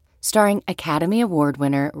mystery starring Academy Award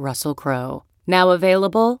winner Russell Crowe. Now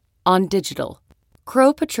available on digital.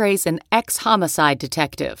 Crowe portrays an ex-homicide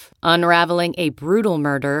detective, unraveling a brutal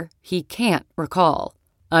murder he can't recall.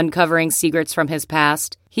 Uncovering secrets from his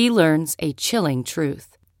past, he learns a chilling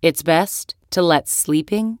truth. It's best to let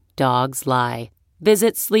sleeping dogs lie.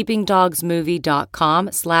 Visit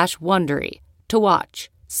sleepingdogsmovie.com/Wondery to watch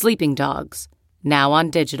Sleeping Dogs, now on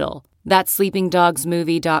digital. That's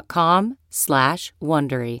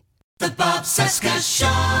sleepingdogsmovie.com/Wondery. The Bob Seska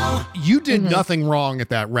Show. You did nothing wrong at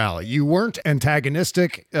that rally. You weren't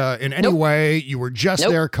antagonistic in any way. You were just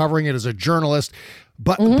there covering it as a journalist.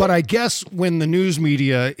 But I guess when the news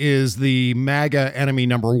media is the MAGA enemy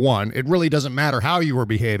number one, it really doesn't matter how you were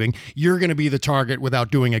behaving. You're going to be the target without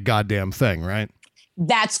doing a goddamn thing, right?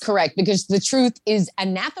 That's correct, because the truth is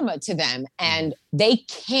anathema to them, and they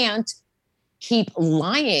can't keep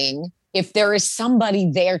lying if there is somebody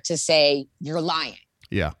there to say you're lying.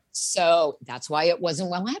 Yeah. So that's why it wasn't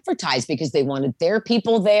well advertised, because they wanted their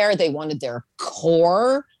people there. They wanted their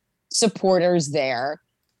core supporters there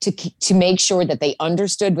to make sure that they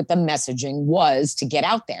understood what the messaging was to get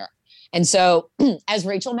out there. And so, as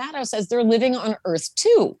Rachel Maddow says, they're living on Earth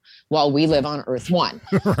 2 while we live on Earth 1.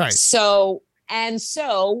 Right. So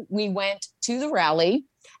we went to the rally.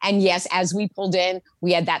 And yes, as we pulled in,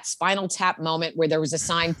 we had that Spinal Tap moment where there was a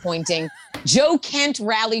sign pointing, Joe Kent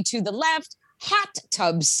rally to the left, hot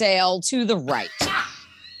tub sale to the right.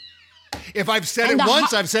 If I've said it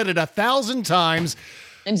once, I've said it 1,000 times.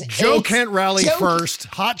 Joe Kent rally first,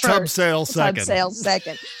 hot tub sale second. Tub sale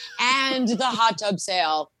second. And the hot tub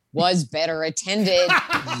sale was better attended.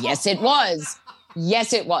 Yes, it was.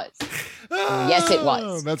 Yes, it was. Yes, it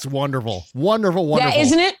was. That's wonderful. Wonderful. Yeah,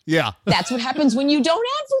 isn't it? Yeah. That's what happens when you don't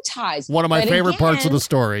advertise. One of my favorite parts of the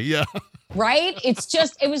story. Yeah. Right? It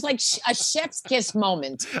was like a chef's kiss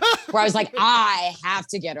moment where I was like, I have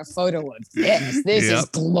to get a photo of this. This is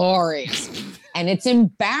glorious. And it's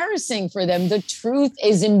embarrassing for them. The truth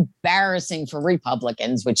is embarrassing for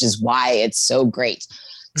Republicans, which is why it's so great.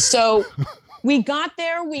 So we got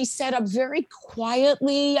there. We set up very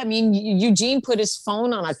quietly. I mean, Eugene put his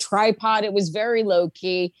phone on a tripod. It was very low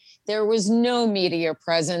key. There was no media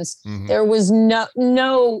presence. Mm-hmm. There was not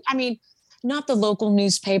the local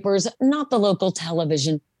newspapers, not the local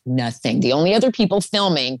television, nothing. The only other people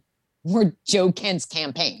filming were Joe Kent's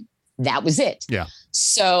campaign. That was it. Yeah.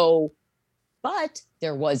 So, but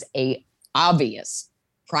there was a obvious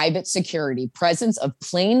private security, presence of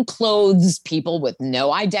plainclothes people with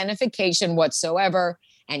no identification whatsoever,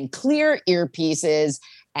 and clear earpieces.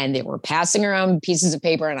 And they were passing around pieces of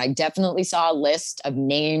paper. And I definitely saw a list of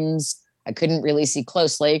names I couldn't really see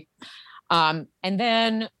closely. And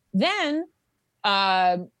then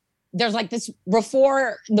there's like this,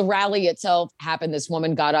 before the rally itself happened, this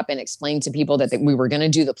woman got up and explained to people that we were going to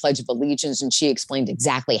do the Pledge of Allegiance. And she explained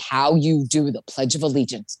exactly how you do the Pledge of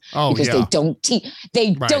Allegiance. Oh, because yeah. don't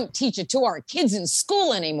teach it to our kids in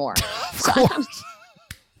school anymore.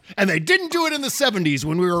 And they didn't do it in the 70s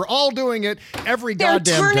when we were all doing it every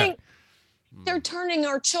goddamn day. They're turning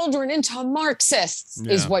our children into Marxists,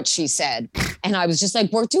 is what she said. And I was just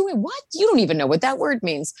like, we're doing what? You don't even know what that word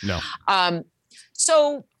means. No.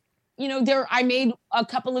 So, I made a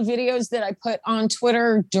couple of videos that I put on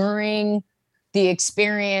Twitter during the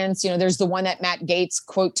experience. There's the one that Matt Gaetz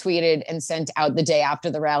quote tweeted and sent out the day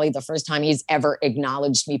after the rally, the first time he's ever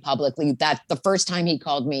acknowledged me publicly. That's the first time he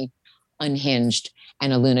called me unhinged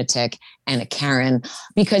and a lunatic and a Karen,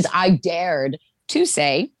 because I dared to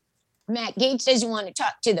say, Matt Gaetz doesn't want to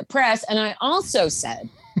talk to the press. And I also said,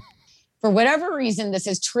 for whatever reason, this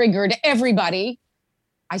has triggered everybody.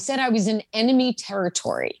 I said I was in enemy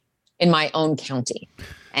territory in my own county.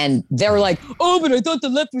 And they're like, oh, but I thought the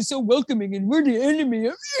left was so welcoming and we're the enemy.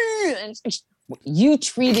 And you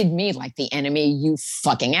treated me like the enemy, you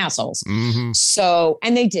fucking assholes. Mm-hmm. So,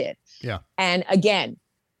 and they did. Yeah. And again,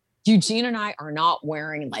 Eugene and I are not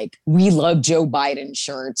wearing like "We love Joe Biden"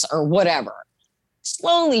 shirts or whatever.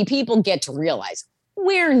 Slowly, people get to realize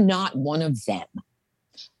we're not one of them.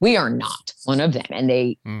 We are not one of them.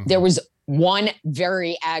 And there was one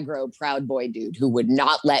very aggro Proud Boy dude who would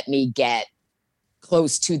not let me get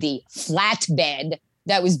close to the flatbed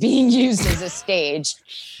that was being used as a stage.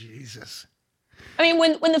 Jesus. I mean,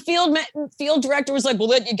 when the field director was like, "We'll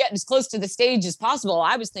let you get as close to the stage as possible,"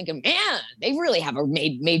 I was thinking, man, they really have a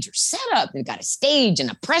major setup. They've got a stage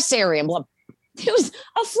and a press area and blah. It was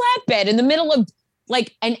a flatbed in the middle of,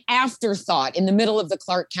 like, an afterthought in the middle of the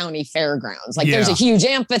Clark County Fairgrounds. Like, there's a huge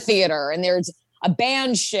amphitheater and there's a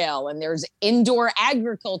band shell and there's indoor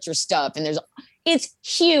agriculture stuff and it's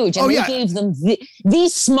huge. And they gave them the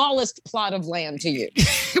smallest plot of land to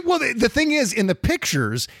use. Well, the thing is, in the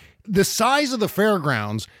pictures, the size of the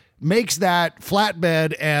fairgrounds makes that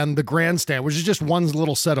flatbed and the grandstand, which is just one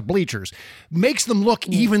little set of bleachers, makes them look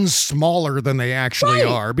even smaller than they actually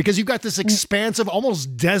are, because you've got this expansive,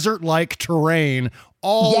 almost desert-like terrain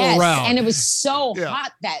all around. And it was so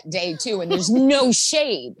hot that day too, and there's no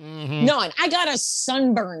shade. None. I got a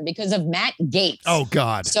sunburn because of Matt Gaetz. Oh,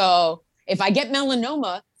 God. So if I get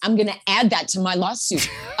melanoma, I'm going to add that to my lawsuit.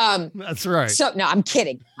 That's right. So, no, I'm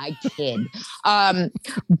kidding. I kid.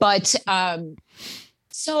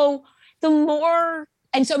 So the more,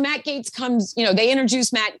 and so Matt Gaetz comes, they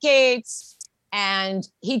introduce Matt Gaetz and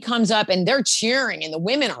he comes up and they're cheering and the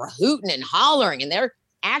women are hooting and hollering and they're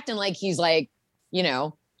acting like he's like,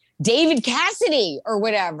 David Cassidy or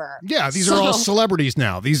whatever. Yeah, these are all celebrities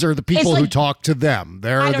now. These are the people who talk to them.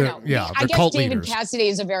 They're I don't know. Yeah, I they're cult guess David leaders. Cassidy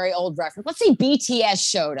is a very old reference. Let's say BTS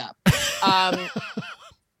showed up.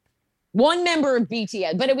 One member of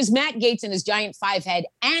BTS, but it was Matt Gaetz and his giant 5 head,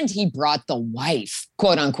 and he brought the wife,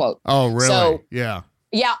 quote unquote. Oh, really? So, yeah.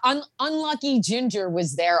 Yeah, Unlucky Ginger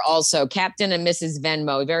was there also, Captain and Mrs.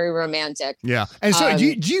 Venmo, very romantic. Yeah. And so do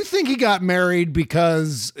you think he got married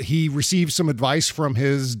because he received some advice from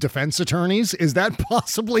his defense attorneys? Is that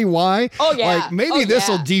possibly why? Oh, yeah. Like, maybe this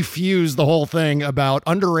will defuse the whole thing about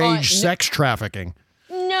underage sex trafficking.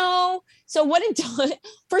 No. So what it does,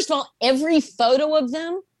 first of all, every photo of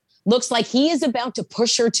them looks like he is about to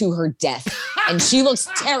push her to her death, and she looks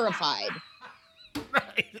terrified.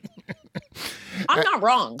 Right. I'm not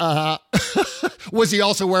wrong. Was he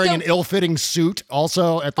also wearing an ill-fitting suit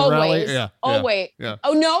also at the rally? Yeah. Oh,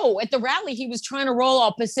 no. At the rally, he was trying to roll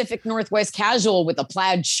all Pacific Northwest casual with a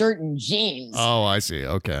plaid shirt and jeans. Oh, I see.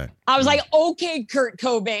 Okay. I was like, okay, Kurt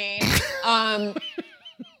Cobain.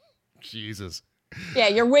 Jesus. Yeah,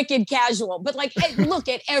 you're wicked casual. But like, look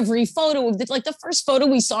at every photo of like the first photo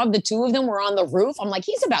we saw of the two of them were on the roof. I'm like,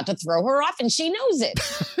 he's about to throw her off and she knows it.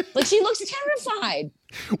 Like, she looks terrified.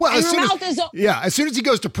 Well, and her mouth is as soon as he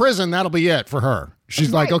goes to prison, that'll be it for her.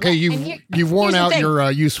 She's like, okay, you've worn out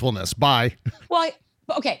your usefulness. Bye. Well,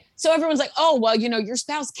 okay. So everyone's like, oh, well, your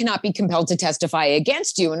spouse cannot be compelled to testify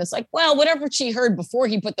against you. And it's like, well, whatever she heard before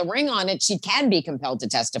he put the ring on it, she can be compelled to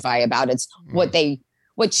testify about. It's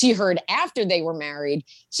what she heard after they were married.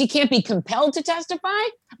 She can't be compelled to testify,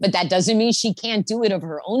 but that doesn't mean she can't do it of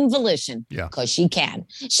her own volition. Yeah. Because she can.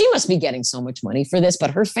 She must be getting so much money for this,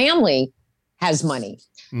 but her family has money.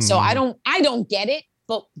 So I don't get it,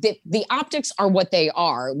 but the optics are what they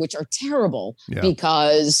are, which are terrible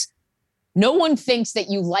because no one thinks that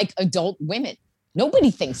you like adult women.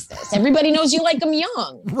 Nobody thinks this. Everybody knows you like them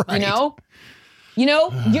young, right.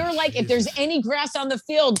 You're like, if there's any grass on the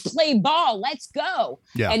field, play ball, let's go.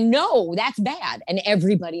 Yeah. And no, that's bad. And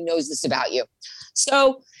everybody knows this about you.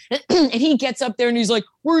 So, and he gets up there and he's like,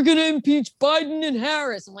 we're going to impeach Biden and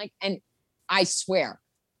Harris. I'm like, and I swear,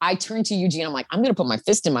 I turned to Eugene. I'm like, I'm going to put my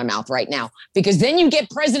fist in my mouth right now because then you get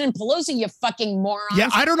President Pelosi, you fucking morons. Yeah,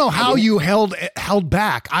 I don't know how you held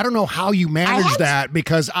back. I don't know how you managed that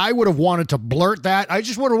because I would have wanted to blurt that. I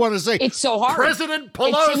just would have wanted to say, it's so hard. President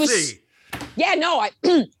Pelosi.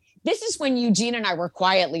 This is when Eugene and I were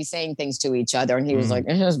quietly saying things to each other. And he was like,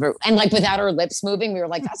 and like without our lips moving, we were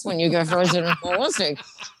like, that's when you get President Pelosi.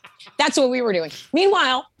 That's what we were doing.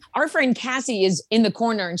 Meanwhile, our friend Cassie is in the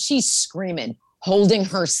corner and she's screaming, holding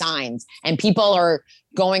her signs, and people are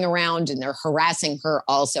going around and they're harassing her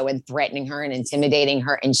also and threatening her and intimidating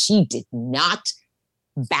her. And she did not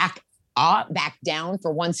back down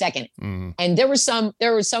for 1 second. And there was some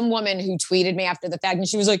woman who tweeted me after the fact and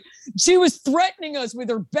she was like, she was threatening us with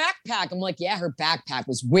her backpack. I'm like, yeah, her backpack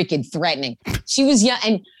was wicked threatening. She was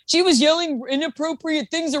yelling inappropriate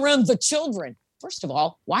things around the children. First of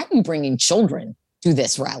all, why are you bringing children to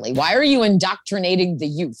this rally? Why are you indoctrinating the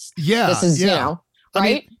youth? Yeah. This is, right? I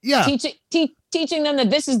mean, yeah. Teaching them that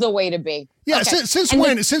this is the way to be. Yeah. Okay.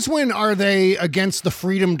 Since when are they against the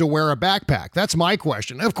freedom to wear a backpack? That's my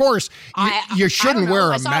question. Of course, you shouldn't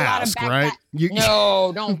wear a mask, right?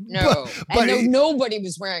 No. But nobody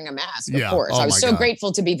was wearing a mask, of course. I was so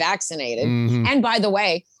grateful to be vaccinated. And by the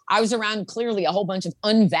way, I was around clearly a whole bunch of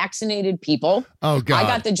unvaccinated people. Oh God! I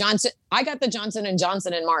got the Johnson &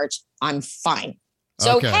 Johnson in March. I'm fine.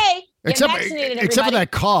 So hey, except for that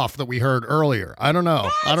cough that we heard earlier. I don't know.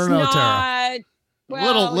 Tara.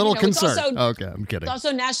 Well, little concerned. Okay, I'm kidding. It's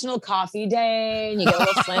also National Coffee Day, and you get a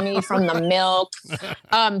little phlegmy from the milk.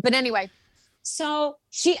 But anyway, so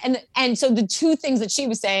she and so the two things that she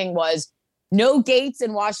was saying was no Gaetz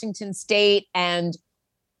in Washington State and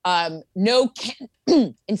no Kent.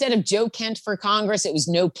 Instead of Joe Kent for Congress, it was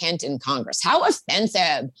no Kent in Congress. How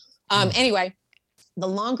offensive. Anyway, the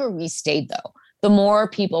longer we stayed, though, the more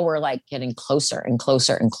people were like getting closer and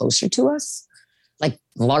closer and closer to us. Like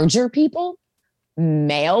larger people,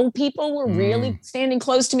 male people were really standing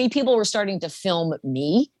close to me. People were starting to film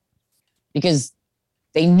me because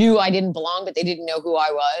they knew I didn't belong, but they didn't know who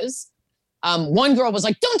I was. One girl was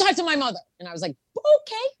like, don't talk to my mother. And I was like,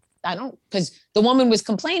 okay. Because the woman was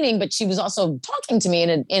complaining, but she was also talking to me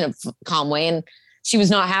in a calm way. And she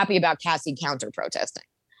was not happy about Cassie counter protesting.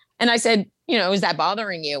 And I said, is that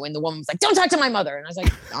bothering you? And the woman was like, don't talk to my mother. And I was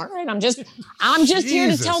like, all right, I'm just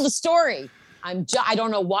here to tell the story. I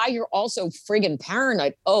don't know why you're all so friggin'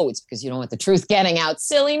 paranoid. Oh, it's because you don't want the truth getting out.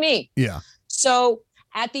 Silly me. Yeah. So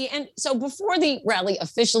at the end, before the rally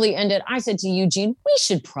officially ended, I said to Eugene, we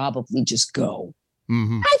should probably just go.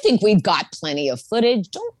 I think we've got plenty of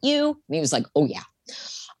footage, don't you? And he was like, oh,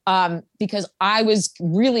 yeah. Because I was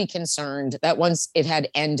really concerned that once it had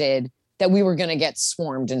ended, that we were going to get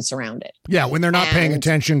swarmed and surrounded. Yeah, when they're not paying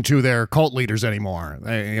attention to their cult leaders anymore.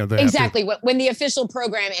 They exactly. When the official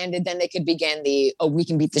program ended, then they could begin we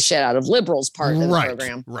can beat the shit out of liberals part of the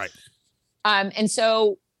program. Right. And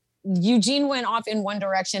so Eugene went off in one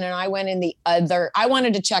direction and I went in the other. I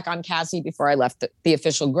wanted to check on Cassie before I left the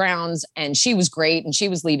official grounds, and she was great and she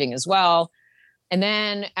was leaving as well. And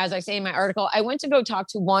then, as I say in my article, I went to go talk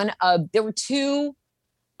to there were two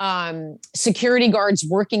security guards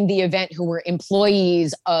working the event who were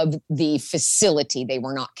employees of the facility. They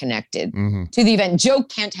were not connected to the event. Joe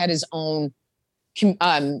Kent had his own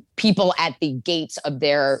people at the gates of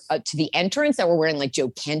their to the entrance that were wearing like Joe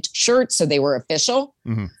Kent shirts, so they were official.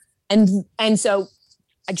 And so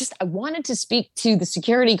I wanted to speak to the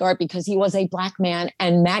security guard because he was a black man,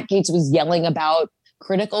 and Matt Gaetz was yelling about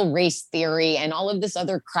critical race theory and all of this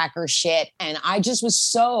other cracker shit, and I just was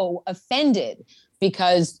so offended.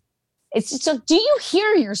 Because it's just so, do you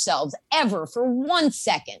hear yourselves ever for 1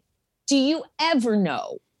 second? Do you ever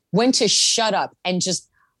know when to shut up and just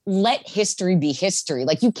let history be history?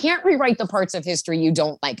 Like, you can't rewrite the parts of history you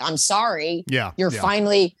don't like. I'm sorry. You're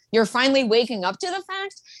finally waking up to the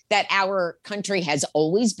fact that our country has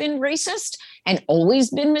always been racist and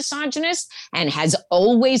always been misogynist and has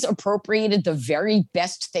always appropriated the very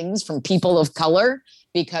best things from people of color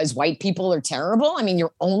because white people are terrible. I mean,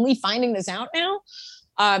 you're only finding this out now.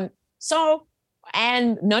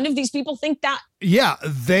 And none of these people think that Yeah,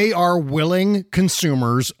 they are willing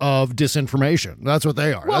consumers of disinformation. That's what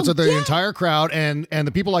they are. Well, that's what the entire crowd and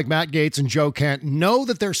the people like Matt Gaetz and Joe Kent know,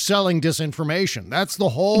 that they're selling disinformation. That's the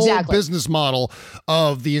whole business model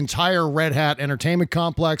of the entire Red Hat entertainment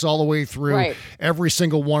complex, all the way through every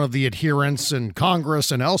single one of the adherents in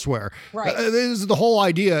Congress and elsewhere. Right. The whole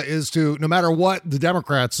idea is to, no matter what the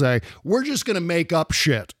Democrats say, we're just going to make up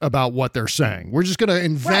shit about what they're saying. We're just going to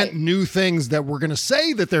invent new things that we're going to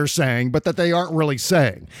say that they're saying, but that they aren't really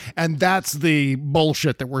saying. And that's the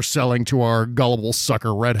bullshit that we're selling to our gullible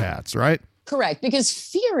sucker Red Hats, right? Correct, because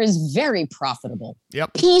fear is very profitable.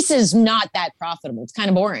 Yep. Peace is not that profitable. It's kind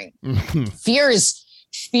of boring. Fear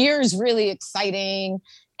is really exciting,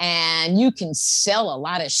 and you can sell a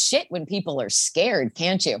lot of shit when people are scared,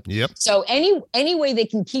 can't you? Yep. So any way they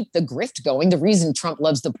can keep the grift going, the reason Trump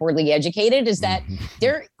loves the poorly educated is that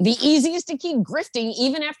they're the easiest to keep grifting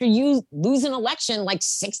even after you lose an election like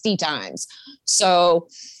 60 times. So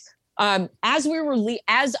as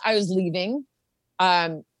I was leaving,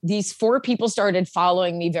 these 4 people started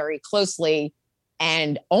following me very closely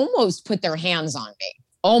and almost put their hands on me.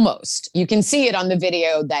 Almost. You can see it on the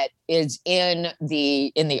video that is in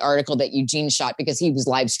the article that Eugene shot, because he was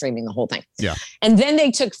live streaming the whole thing. Yeah. And then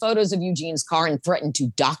they took photos of Eugene's car and threatened to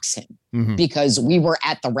dox him because we were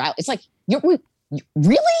at the rally. It's like, really?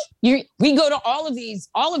 We go to all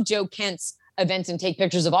of Joe Kent's events and take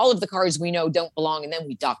pictures of all of the cars we know don't belong, and then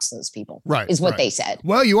we dox those people. Right. Is what they said.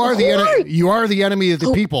 Well, you are the enemy of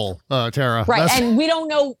the people, Tara. Right. And we don't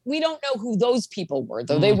know who those people were,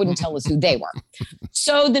 though they wouldn't tell us who they were.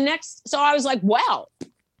 So I was like, well,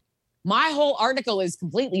 my whole article is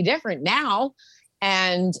completely different now.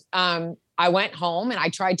 And I went home and I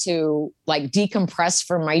tried to decompress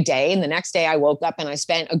from my day. And the next day I woke up and I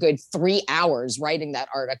spent a good 3 hours writing that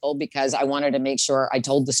article because I wanted to make sure I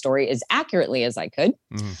told the story as accurately as I could.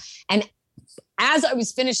 And as I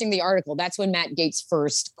was finishing the article, that's when Matt Gaetz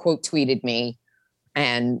first quote tweeted me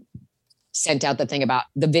and sent out the thing about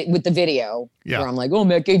with the video where I'm like, oh,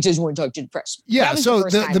 Matt Gaetz doesn't want to talk to the press. Yeah. So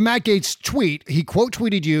the Matt Gaetz tweet, he quote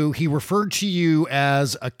tweeted you. He referred to you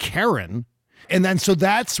as a Karen. And then, so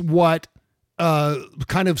that's what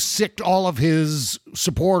kind of sicked all of his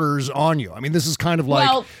supporters on you. I mean, this is kind of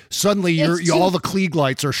like suddenly all the Klieg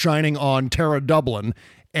lights are shining on Tara Dublin.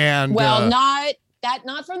 And not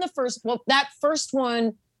from the first. Well, that first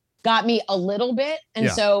one got me a little bit. And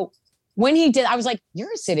so when he did, I was like,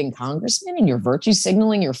 you're a sitting congressman and you're virtue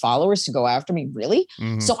signaling your followers to go after me. Really?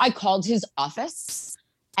 So I called his office,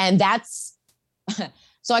 and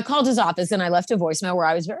so I called his office and I left a voicemail where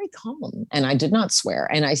I was very calm and I did not swear.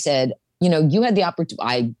 And I said, you had the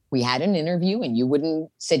opportunity. We had an interview and you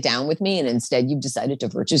wouldn't sit down with me. And instead you've decided to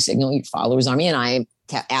virtue signal your followers on me. And I am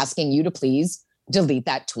asking you to please delete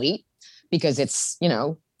that tweet, because it's, you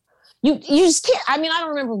just can't. I mean, I don't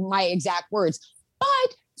remember my exact words, but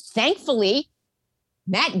thankfully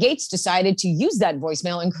Matt Gaetz decided to use that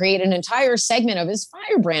voicemail and create an entire segment of his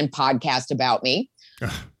Firebrand podcast about me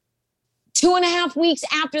 2.5 weeks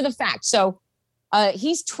after the fact. So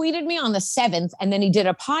he's tweeted me on the 7th, and then he did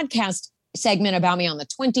a podcast segment about me on the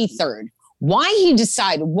 23rd. Why he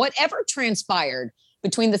decided, whatever transpired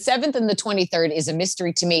between the 7th and the 23rd is a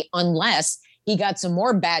mystery to me, unless he got some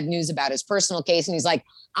more bad news about his personal case. And he's like,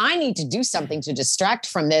 I need to do something to distract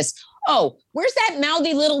from this. Oh, where's that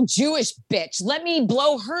mouthy little Jewish bitch? Let me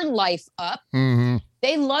blow her life up.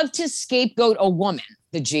 They love to scapegoat a woman,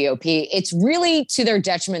 the GOP. It's really to their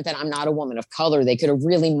detriment that I'm not a woman of color. They could have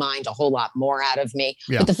really mined a whole lot more out of me.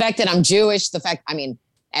 But the fact that I'm Jewish,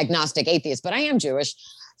 agnostic, atheist, but I am Jewish.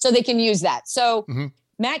 So they can use that. So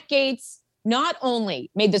Matt Gaetz not only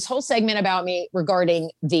made this whole segment about me regarding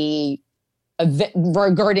the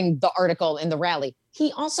article in the rally,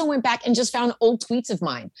 he also went back and just found old tweets of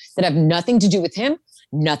mine that have nothing to do with him,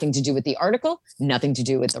 nothing to do with the article, nothing to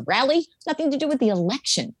do with the rally, nothing to do with the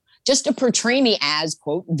election, just to portray me as,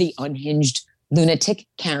 quote, the unhinged lunatic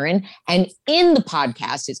Karen. And in the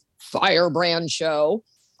podcast, his Firebrand show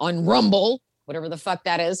on Rumble, whatever the fuck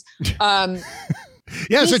that is.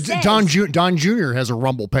 So Don Jr. has a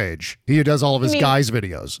Rumble page. He does all of his guys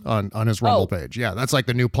videos on his Rumble page. Yeah, that's like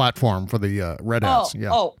the new platform for the Red Hats.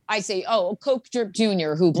 I see. Coke Drip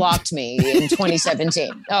Jr., who blocked me in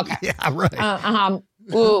 2017. Okay. Yeah, right.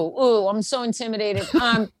 I'm so intimidated.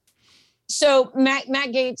 So Matt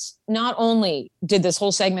Gaetz not only did this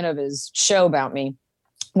whole segment of his show about me,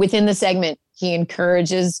 within the segment, he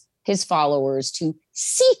encourages his followers to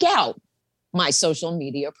seek out my social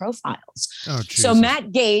media profiles. So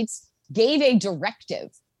Matt Gaetz gave a directive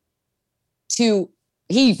to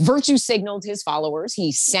he virtue signaled his followers.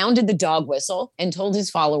 He sounded the dog whistle and told his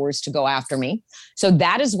followers to go after me. So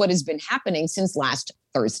that is what has been happening since last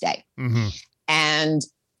Thursday. Mm-hmm. And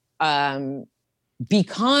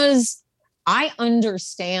because I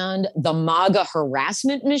understand the MAGA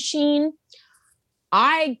harassment machine,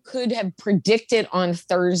 I could have predicted on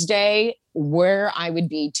Thursday where I would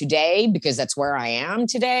be today, because that's where I am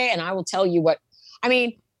today. And I will tell you what, I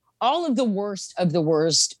mean, all of the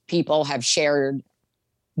worst people have shared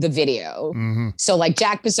the video. Mm-hmm. So like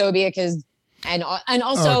Jack Posobiec is, and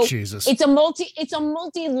also it's a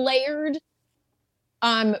multi-layered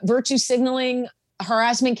virtue signaling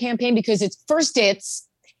harassment campaign, because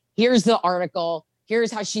here's the article.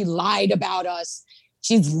 Here's how she lied about us.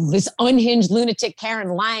 She's this unhinged lunatic Karen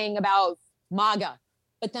lying about MAGA.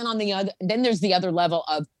 But then there's the other level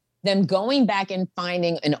of them going back and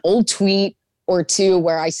finding an old tweet or two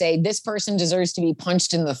where I say this person deserves to be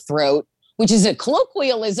punched in the throat, which is a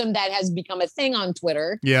colloquialism that has become a thing on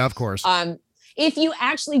Twitter. Yeah, of course. If you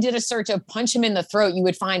actually did a search of punch him in the throat, you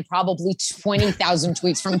would find probably 20,000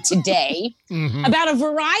 tweets from today about a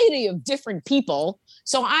variety of different people.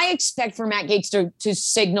 So I expect for Matt Gaetz to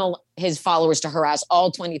signal his followers to harass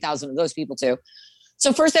all 20,000 of those people too.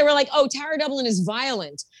 So first they were like, oh, Tara Dublin is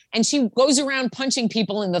violent and she goes around punching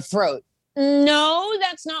people in the throat. No,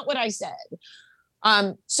 that's not what I said.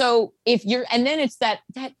 So and then it's that,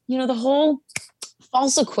 the whole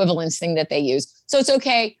false equivalence thing that they use. So it's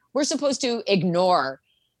okay. We're supposed to ignore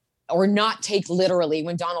or not take literally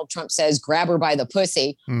when Donald Trump says, grab her by the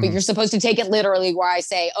pussy, but you're supposed to take it literally where I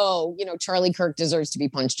say, oh, Charlie Kirk deserves to be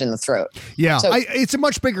punched in the throat. Yeah, so, it's a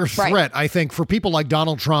much bigger threat, right, I think, for people like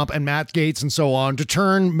Donald Trump and Matt Gaetz and so on to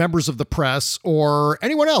turn members of the press or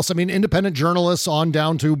anyone else, I mean, independent journalists on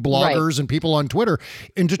down to bloggers and people on Twitter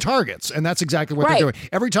into targets. And that's exactly what they're doing.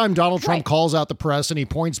 Every time Donald Trump calls out the press and he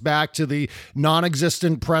points back to the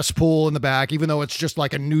non-existent press pool in the back, even though it's just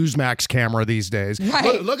like a Newsmax camera these days.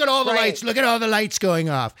 Right. Look at all the lights. Look at all the lights going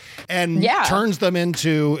off, and turns them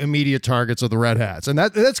into immediate targets of the red hats. And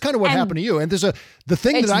that's kind of what happened to you. And there's the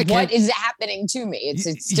thing that I can't. What is happening to me?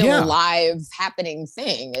 It's still a live happening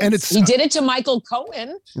thing. He did it to Michael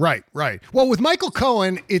Cohen. Right. Well, with Michael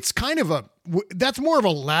Cohen, it's kind of that's more of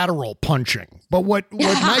a lateral punching. But what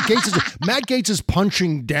Matt Gaetz is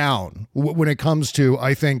punching down when it comes to,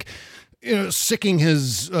 I think, sicking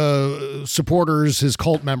his supporters, his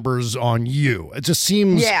cult members on you. It just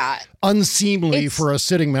seems unseemly for a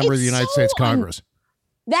sitting member of the United States Congress.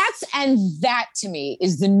 That to me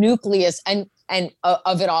is the nucleus and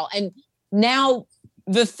of it all. And now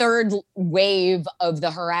the third wave of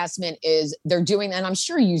the harassment is they're doing, and I'm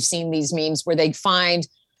sure you've seen these memes where they find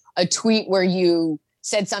a tweet where you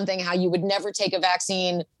said something, how you would never take a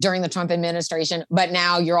vaccine during the Trump administration, but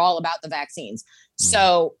now you're all about the vaccines.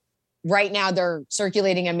 So right now they're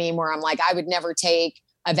circulating a meme where I'm like, I would never take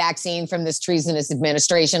a vaccine from this treasonous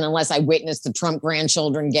administration unless I witnessed the Trump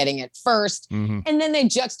grandchildren getting it first. And then they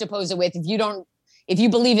juxtapose it with, if you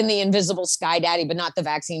believe in the invisible sky daddy, but not the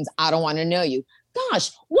vaccines, I don't want to know you.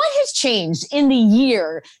 Gosh, what has changed in the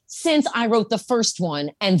year since I wrote the first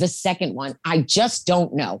one and the second one? I just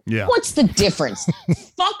don't know. Yeah. What's the difference?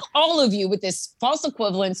 Fuck all of you with this false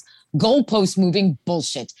equivalence, goalpost moving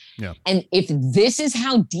bullshit. Yeah. And if this is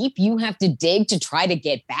how deep you have to dig to try to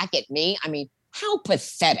get back at me, I mean, how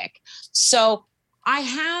pathetic. So I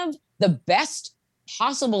have the best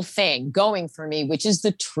possible thing going for me, which is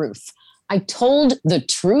the truth. I told the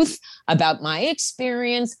truth about my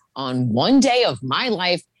experience on one day of my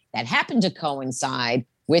life that happened to coincide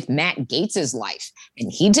with Matt Gaetz's life. And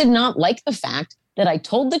he did not like the fact that I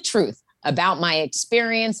told the truth about my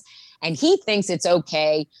experience. And he thinks it's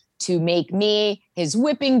okay to make me his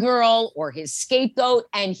whipping girl or his scapegoat.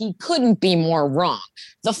 And he couldn't be more wrong.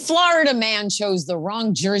 The Florida man chose the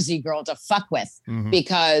wrong Jersey girl to fuck with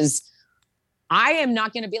because I am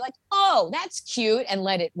not going to be like, oh, that's cute and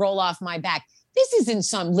let it roll off my back. This isn't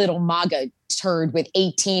some little MAGA turd with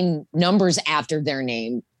 18 numbers after their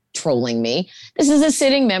name trolling me. This is a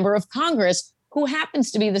sitting member of Congress who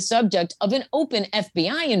happens to be the subject of an open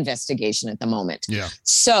FBI investigation at the moment. Yeah.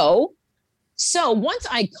 So once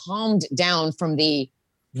I calmed down from the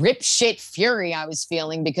rip shit fury I was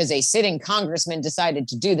feeling because a sitting congressman decided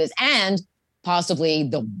to do this, and possibly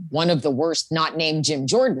one of the worst not named Jim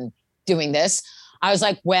Jordan doing this, I was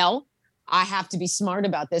like, well, I have to be smart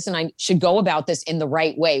about this and I should go about this in the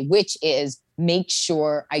right way, which is make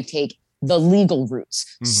sure I take the legal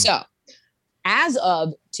routes. So as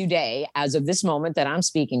of today, as of this moment that I'm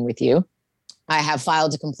speaking with you, I have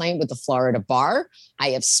filed a complaint with the Florida Bar. I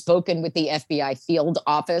have spoken with the FBI field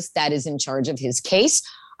office that is in charge of his case.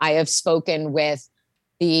 I have spoken with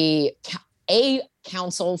the a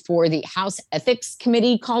counsel for the House Ethics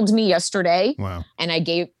Committee called me yesterday. Wow. And I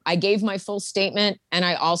gave my full statement. And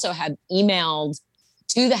I also have emailed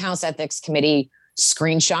to the House Ethics Committee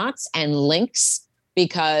screenshots and links,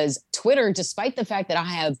 because Twitter, despite the fact that I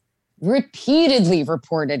have repeatedly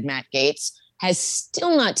reported Matt Gaetz, has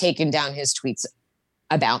still not taken down his tweets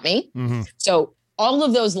about me. Mm-hmm. So all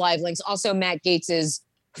of those live links, also Matt Gaetz's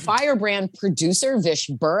firebrand producer, Vish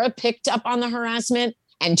Burra, picked up on the harassment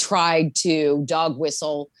and tried to dog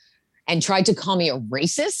whistle and tried to call me a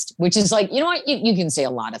racist, which is like, you know what? You can say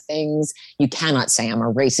a lot of things. You cannot say I'm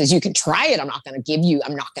a racist. You can try it. I'm not going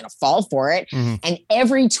to fall for it. Mm-hmm. And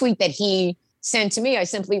every tweet that he sent to me, I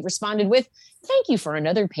simply responded with, thank you for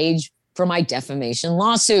another page for my defamation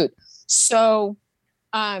lawsuit. So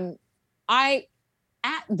at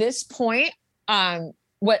this point,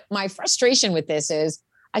 what my frustration with this is,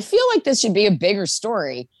 I feel like this should be a bigger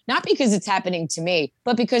story, not because it's happening to me,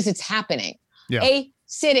 but because it's happening. Yeah. A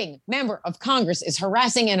sitting member of Congress is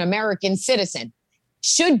harassing an American citizen.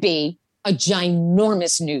 Should be a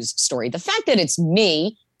ginormous news story. The fact that it's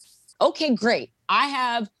me, okay, great. I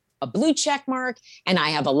have a blue check mark and I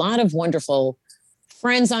have a lot of wonderful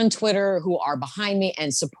friends on Twitter who are behind me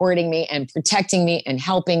and supporting me and protecting me and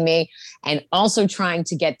helping me, and also trying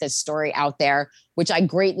to get this story out there, which I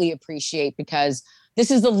greatly appreciate, because this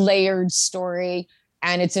is a layered story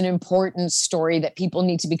and it's an important story that people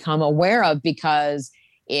need to become aware of, because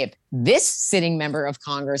if this sitting member of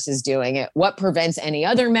Congress is doing it, what prevents any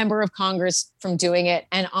other member of Congress from doing it?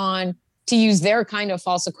 And on, to use their kind of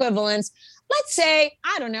false equivalence, let's say,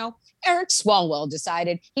 I don't know, Eric Swalwell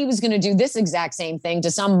decided he was going to do this exact same thing to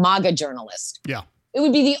some MAGA journalist. Yeah. It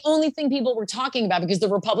would be the only thing people were talking about, because the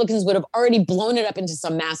Republicans would have already blown it up into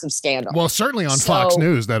some massive scandal. Well, certainly on Fox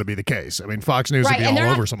News, that'd be the case. I mean, Fox News would be all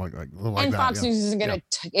over something like and that. Fox News isn't going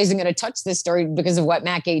to touch this story because of what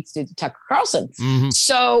Matt Gaetz did to Tucker Carlson. Mm-hmm.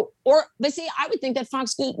 So, but see, I would think that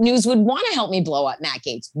Fox News would want to help me blow up Matt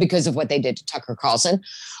Gaetz because of what they did to Tucker Carlson,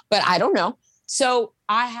 but I don't know. So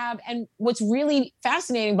and what's really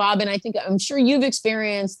fascinating, Bob, and I'm sure you've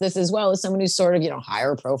experienced this as well, as someone who's sort of,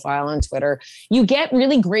 higher profile on Twitter, you get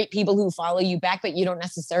really great people who follow you back, but you don't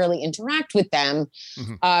necessarily interact with them.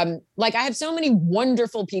 Mm-hmm. Like I have so many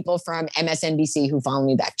wonderful people from MSNBC who follow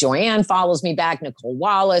me back. Joanne follows me back, Nicole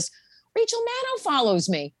Wallace, Rachel Maddow follows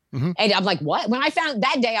me. Mm-hmm. And I'm like, what? When I found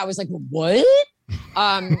that day, I was like, what?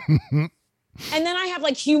 And then I have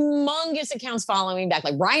like humongous accounts following back,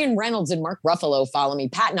 like Ryan Reynolds and Mark Ruffalo follow me,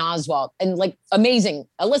 Patton Oswalt, and like amazing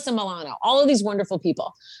Alyssa Milano, all of these wonderful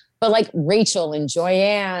people. But like Rachel and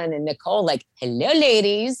Joanne and Nicole, like, hello,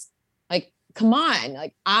 ladies. Like, come on.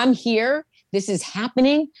 Like, I'm here. This is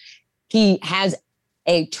happening. He has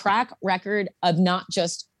a track record of not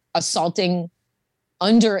just assaulting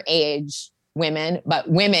underage women, but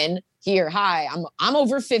women here. Hi, I'm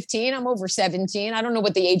over 15. I'm over 17. I don't know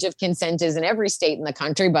what the age of consent is in every state in the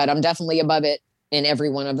country, but I'm definitely above it in every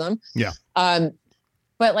one of them. Yeah.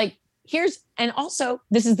 But like, and also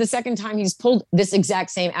this is the second time he's pulled this exact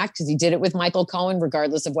same act, because he did it with Michael Cohen,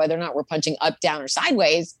 regardless of whether or not we're punching up, down, or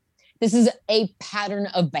sideways. This is a pattern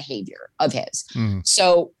of behavior of his. Mm.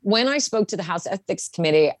 So when I spoke to the House Ethics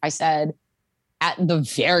Committee, I said, at the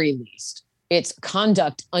very least, it's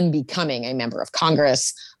conduct unbecoming a member of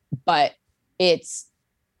Congress, but it's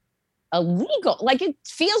illegal. Like, it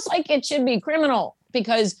feels like it should be criminal,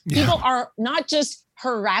 because people are not just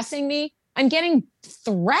harassing me. I'm getting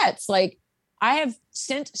threats. Like, I have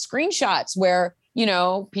sent screenshots where,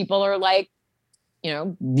 people are like,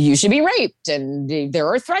 you should be raped. And there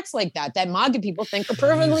are threats like that MAGA people think are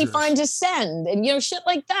perfectly fine to send, and, shit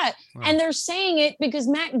like that. Wow. And they're saying it because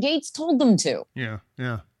Matt Gaetz told them to. Yeah.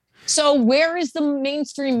 Yeah. So where is the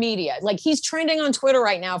mainstream media? Like, he's trending on Twitter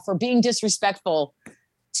right now for being disrespectful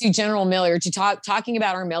to General Miller, to talking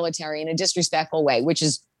about our military in a disrespectful way, which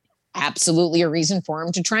is absolutely a reason for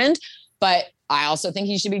him to trend. But I also think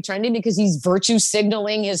he should be trending because he's virtue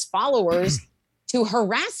signaling his followers to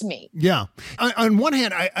harass me. Yeah. On one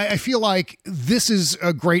hand, I feel like this is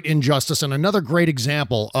a great injustice and another great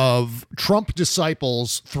example of Trump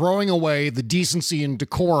disciples throwing away the decency and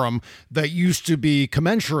decorum that used to be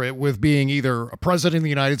commensurate with being either a president of the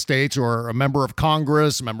United States or a member of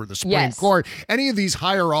Congress, a member of the Supreme Court. Any of these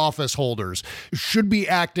higher office holders should be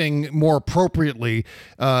acting more appropriately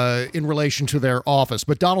in relation to their office.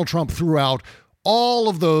 But Donald Trump threw out all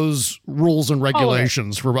of those rules and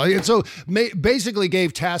regulations basically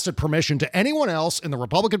gave tacit permission to anyone else in the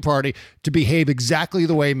Republican Party to behave exactly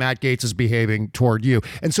the way Matt Gaetz is behaving toward you.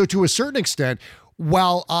 And so to a certain extent,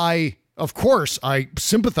 while I of course, I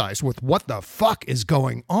sympathize with what the fuck is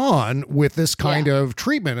going on with this kind of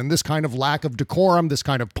treatment and this kind of lack of decorum, this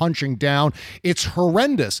kind of punching down. It's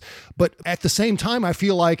horrendous. But at the same time, I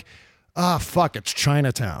feel like, fuck, it's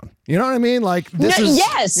Chinatown. You know what I mean? Like this is.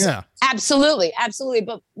 Yes. Yeah. Absolutely. Absolutely.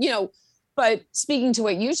 But, but speaking to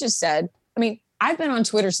what you just said, I mean, I've been on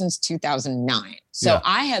Twitter since 2009. So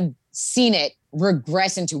I have seen it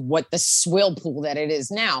regress into what the swill pool that it is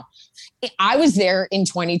now. I was there in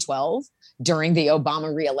 2012 during the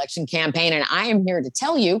Obama re-election campaign, and I am here to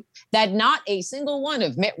tell you that not a single one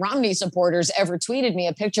of Mitt Romney supporters ever tweeted me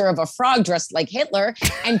a picture of a frog dressed like Hitler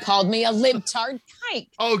and called me a libtard kike.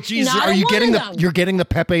 Oh, Jesus. Are you getting you're getting the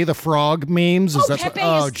Pepe the Frog memes? Is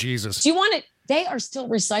that Jesus. Do you want it? They are still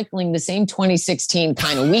recycling the same 2016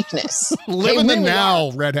 kind of weakness. Live in the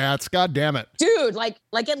now, Red Hats. God damn it. Dude, like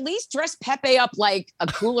at least dress Pepe up like a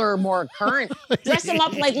cooler, more current. Dress him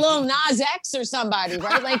up like Lil Nas X or somebody,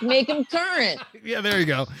 right? Like make him current. Yeah, there you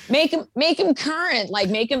go. Make him current. Like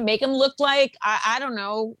make him look like I don't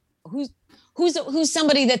know who's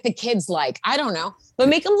somebody that the kids like. I don't know. But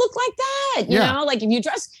make him look like that, you know? Like if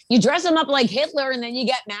you dress him up like Hitler and then you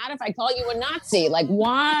get mad if I call you a Nazi. Like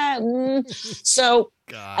why? So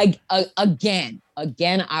again,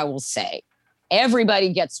 I will say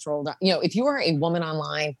everybody gets trolled. If you are a woman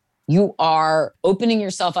online, you are opening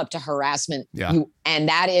yourself up to harassment. Yeah. And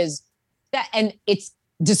it's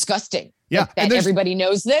disgusting. Yeah. That everybody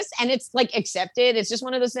knows this and it's like accepted. It's just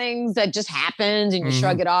one of those things that just happens and you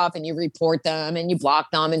shrug it off and you report them and you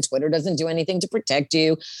block them and Twitter doesn't do anything to protect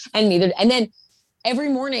you. And then every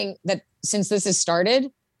morning that since this has started,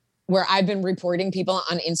 where I've been reporting people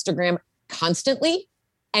on Instagram constantly.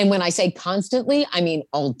 And when I say constantly, I mean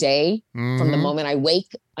all day from the moment I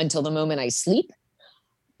wake until the moment I sleep.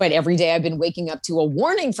 But every day I've been waking up to a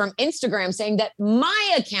warning from Instagram saying that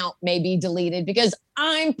my account may be deleted because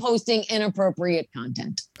I'm posting inappropriate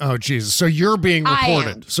content. Oh, Jesus. So you're being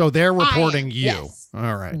reported. So they're reporting you. Yes.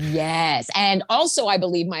 All right. Yes. And also I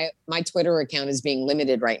believe my Twitter account is being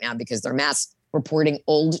limited right now because they're mass reporting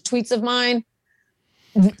old tweets of mine.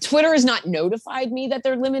 Twitter has not notified me that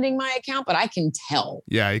they're limiting my account, but I can tell.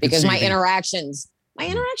 Yeah. Because my interactions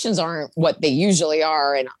aren't what they usually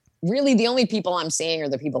are. And really, the only people I'm seeing are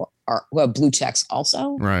the people who have blue checks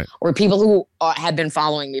also. Right. Or people who have been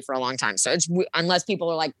following me for a long time. So unless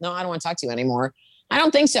people are like, no, I don't want to talk to you anymore. I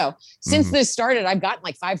don't think so. Since this started, I've gotten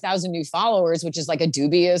like 5,000 new followers, which is like a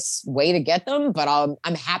dubious way to get them. But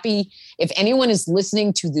I'm happy if anyone is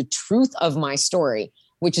listening to the truth of my story,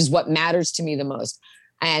 which is what matters to me the most.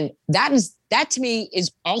 And that to me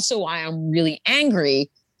is also why I'm really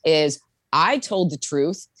angry is I told the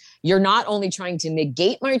truth. You're not only trying to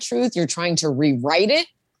negate my truth, you're trying to rewrite it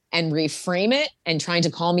and reframe it and trying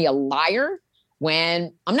to call me a liar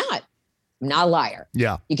when I'm not. I'm not a liar.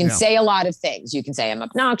 Yeah. You can say a lot of things. You can say I'm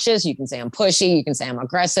obnoxious. You can say I'm pushy. You can say I'm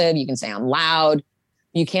aggressive. You can say I'm loud.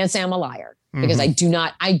 You can't say I'm a liar because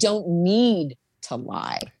I don't need to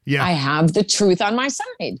lie. Yeah. I have the truth on my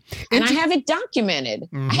side and I have it documented.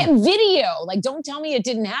 I have video. Like, don't tell me it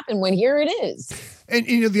didn't happen when here it is. And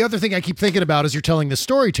the other thing I keep thinking about as you're telling this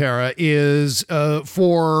story, Tara, is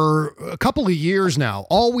for a couple of years now,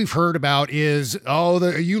 all we've heard about is,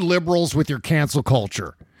 you liberals with your cancel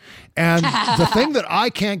culture. And the thing that I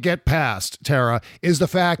can't get past, Tara, is the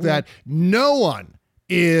fact that no one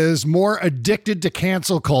is more addicted to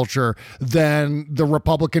cancel culture than the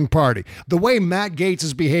Republican Party. The way Matt Gaetz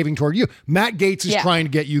is behaving toward you, Matt Gaetz is trying to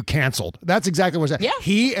get you canceled. That's exactly what's happening. Yeah.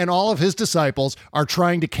 He and all of his disciples are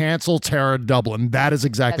trying to cancel Tara Dublin. That is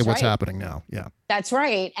exactly what's happening now. Yeah. That's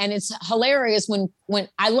right. And it's hilarious when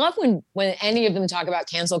I love when any of them talk about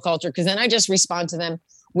cancel culture, because then I just respond to them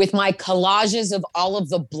with my collages of all of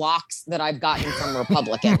the blocks that I've gotten from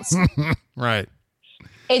Republicans. Right.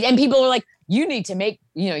 And people are like, you need to make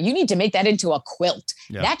that into a quilt.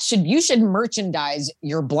 Yeah. You should merchandise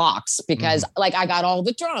your blocks because like I got all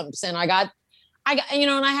the Trumps and I got, and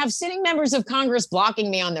I have sitting members of Congress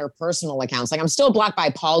blocking me on their personal accounts. Like I'm still blocked by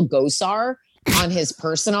Paul Gosar on his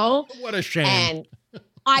personal. What a shame. And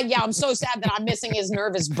I'm so sad that I'm missing his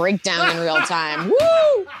nervous breakdown in real time.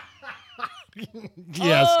 Woo!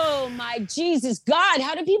 Yes. Oh my Jesus God.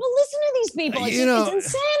 How do people listen to these people? It's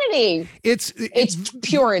insanity. It's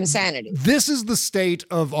pure insanity. This is the state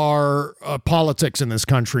of our politics in this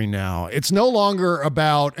country now. It's no longer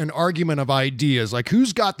about an argument of ideas, like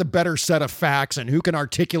who's got the better set of facts and who can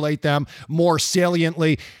articulate them more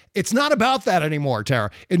saliently. It's not about that anymore,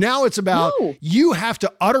 Tara. And now it's about you have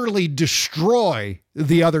to utterly destroy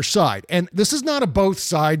the other side. And this is not a both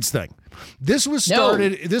sides thing. This was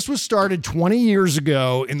started 20 years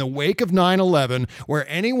ago in the wake of 9/11, where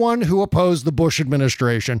anyone who opposed the Bush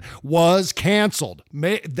administration was canceled.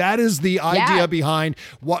 That is the idea behind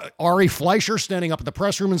what Ari Fleischer standing up at the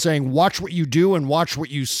press room and saying, watch what you do and watch what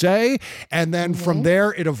you say. And then from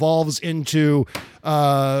there, it evolves into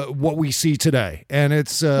what we see today. And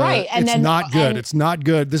it's not good. It's not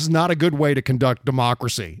good. This is not a good way to conduct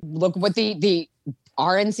democracy. Look what the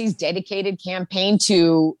RNC's dedicated campaign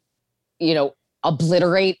to,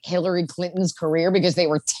 obliterate Hillary Clinton's career because they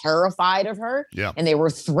were terrified of her and they were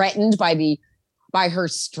threatened by her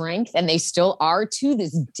strength, and they still are to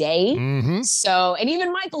this day. Mm-hmm. So, and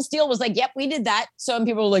even Michael Steele was like, yep, we did that. Some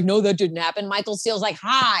people were like, no, that didn't happen. Michael Steele's like,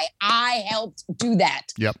 hi, I helped do that.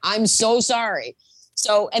 Yep. I'm so sorry.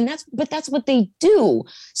 So, that's what they do.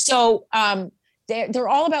 So, they're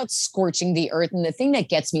all about scorching the earth. And the thing that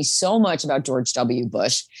gets me so much about George W.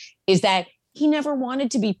 Bush is that he never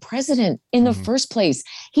wanted to be president in the first place.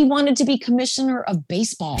 He wanted to be commissioner of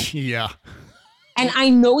baseball. Yeah. And I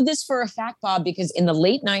know this for a fact, Bob, because in the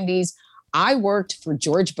late 90s, I worked for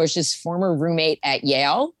George Bush's former roommate at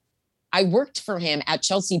Yale. I worked for him at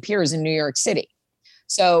Chelsea Piers in New York City.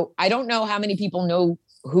 So I don't know how many people know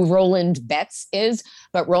who Roland Betts is,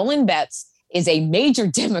 but Roland Betts is a major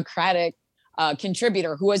Democratic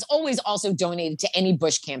contributor who has always also donated to any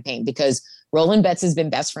Bush campaign, because Roland Betts has been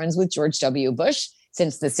best friends with George W. Bush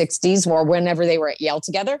since the 60s, or whenever they were at Yale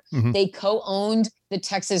together. Mm-hmm. They co-owned the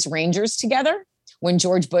Texas Rangers together when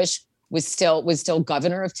George Bush was still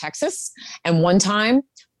governor of Texas. And one time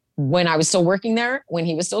when I was still working there, when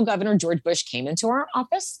he was still governor, George Bush came into our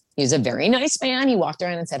office. He was a very nice man. He walked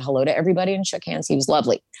around and said hello to everybody and shook hands. He was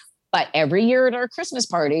lovely. But every year at our Christmas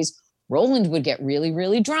parties, Roland would get really,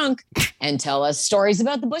 really drunk and tell us stories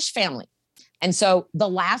about the Bush family. And so the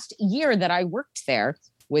last year that I worked there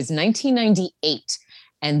was 1998.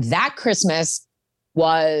 And that Christmas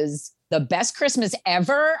was the best Christmas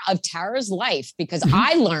ever of Tara's life, because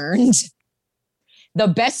I learned the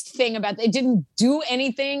best thing about it. Didn't do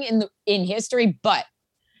anything in history, but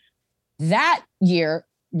that year,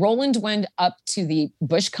 Roland went up to the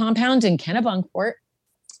Bush compound in Kennebunkport,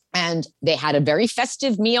 and they had a very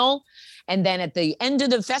festive meal. And then at the end of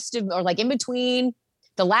the festive, or like in between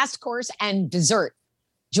the last course and dessert,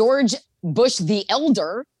 George Bush, the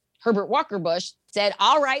elder, Herbert Walker Bush, said,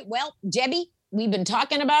 all right, well, Jebby, we've been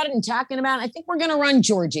talking about it. I think we're going to run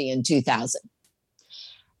Georgie in 2000.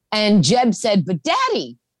 And Jeb said, but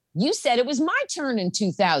Daddy, you said it was my turn in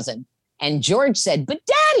 2000. And George said, but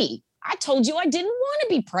Daddy, I told you I didn't want to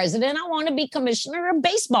be president. I want to be commissioner of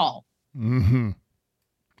baseball. Mm-hmm.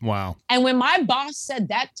 Wow. And when my boss said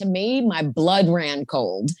that to me, my blood ran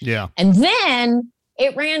cold. Yeah. And then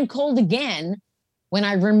it ran cold again when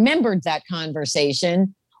I remembered that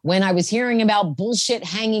conversation when I was hearing about bullshit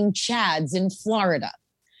hanging chads in Florida,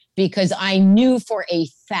 because I knew for a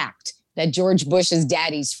fact that George Bush's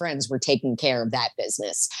daddy's friends were taking care of that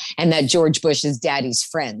business, and that George Bush's daddy's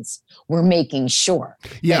friends were making sure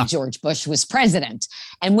that George Bush was president.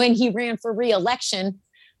 And when he ran for re-election,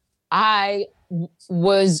 I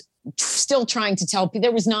was still trying to tell people,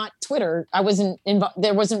 there was not Twitter.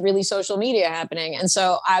 There wasn't really social media happening. And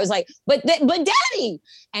so I was like, but Daddy.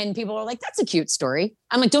 And people are like, that's a cute story.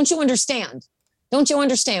 I'm like, don't you understand? Don't you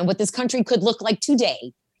understand what this country could look like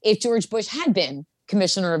today if George Bush had been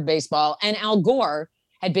commissioner of baseball and Al Gore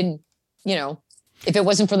had been, if it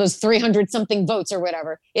wasn't for those 300 something votes or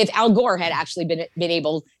whatever, if Al Gore had actually been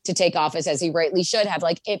able to take office as he rightly should have,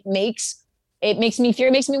 like, it makes me fear.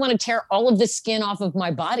 It makes me want to tear all of the skin off of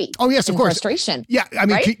my body. Oh, yes, of course. Frustration. Yeah. I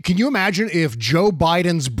mean, right? Can you imagine if Joe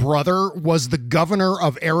Biden's brother was the governor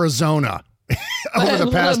of Arizona over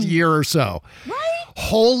the past year or so? Right.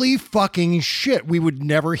 Holy fucking shit. We would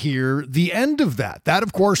never hear the end of that. That,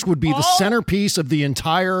 of course, would be the centerpiece of the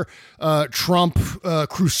entire Trump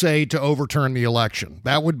crusade to overturn the election.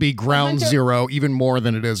 That would be ground zero, even more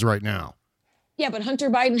than it is right now. Yeah, but Hunter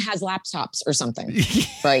Biden has laptops or something,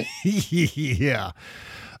 right? Yeah.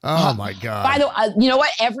 Oh, my God. By the way, you know what?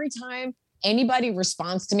 Every time anybody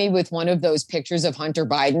responds to me with one of those pictures of Hunter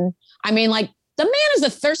Biden, I mean, like, the man is a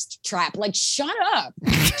thirst trap. Like, shut up.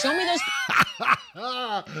 Show me those.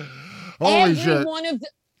 Holy shit.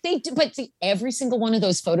 But see, every single one of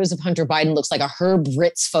those photos of Hunter Biden looks like a Herb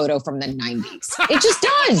Ritz photo from the 90s. It just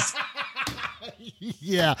does.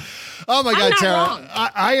 Yeah. Oh my God, Tara.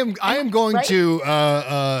 I am going to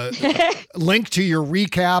link to your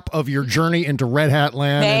recap of your journey into Red Hat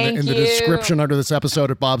Land in the description under this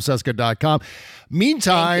episode at bobcesca.com.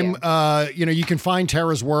 Meantime, you can find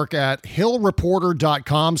Tara's work at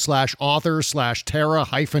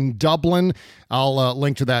hillreporter.com/author/Tara-Dublin. I'll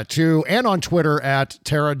link to that too. And on Twitter at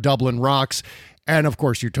Tara Dublin Rocks. And of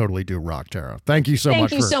course, you totally do rock, Tara. Thank you so much.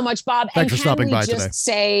 Thank you so much, Bob. Thanks for stopping by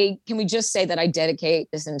today. Can we just say that I dedicate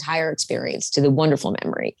this entire experience to the wonderful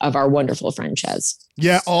memory of our wonderful friend Ches?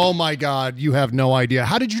 Yeah. Oh my God. You have no idea.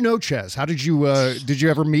 How did you know Ches? How did you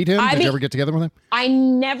ever meet him? Did you ever get together with him? I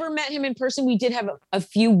never met him in person. We did have a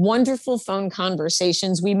few wonderful phone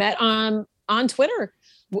conversations. We met on Twitter.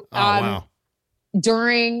 Wow.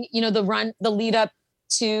 During, the lead up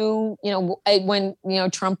to, when,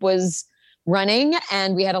 Trump was running,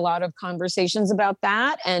 and we had a lot of conversations about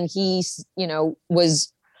that. And he,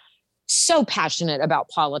 was so passionate about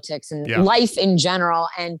politics and life in general,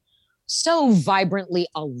 and so vibrantly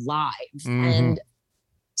alive and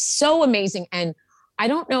so amazing. And I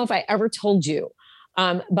don't know if I ever told you,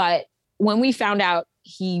 but when we found out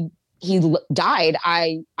he died,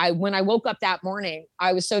 when I woke up that morning,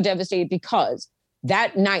 I was so devastated because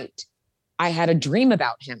that night I had a dream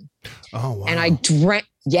about him. Oh, wow. And I dreamt,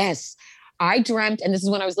 and this is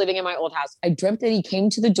when I was living in my old house. I dreamt that he came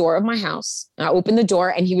to the door of my house, and I opened the door,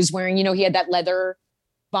 and he was wearing, he had that leather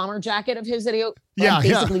bomber jacket of his that he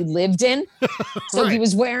basically lived in. So Right. he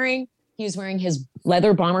was wearing his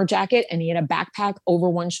leather bomber jacket, and he had a backpack over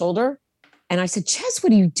one shoulder. And I said, Ches,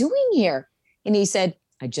 what are you doing here? And he said,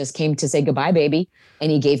 I just came to say goodbye, baby.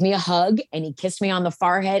 And he gave me a hug, and he kissed me on the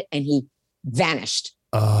forehead, and he vanished.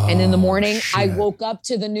 Oh, and in the morning, shit. I woke up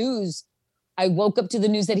to the news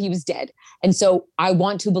that he was dead. And so I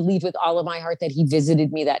want to believe with all of my heart that he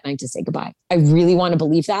visited me that night to say goodbye. I really want to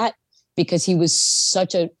believe that, because he was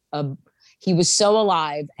he was so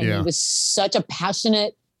alive, and he was such a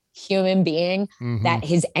passionate human being that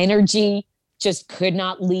his energy just could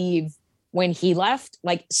not leave when he left.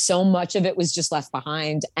 Like, so much of it was just left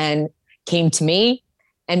behind and came to me,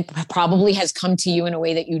 and probably has come to you in a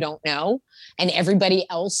way that you don't know. And everybody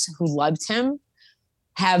else who loved him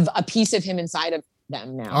have a piece of him inside of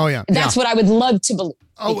them now. Oh, yeah. That's what I would love to believe.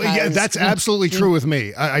 Oh, yeah, that's absolutely true with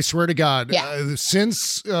me. I swear to God,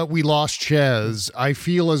 since we lost Ches, I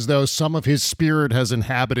feel as though some of his spirit has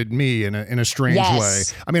inhabited me in a strange way.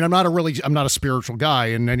 I mean, I'm not a spiritual guy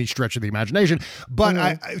in any stretch of the imagination,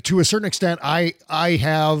 but to a certain extent, I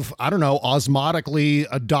have, I don't know, osmotically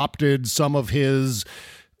adopted some of his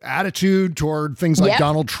attitude toward things like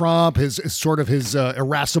Donald Trump, his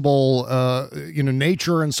irascible,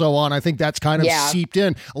 nature and so on. I think that's kind of seeped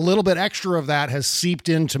in. A little bit extra of that has seeped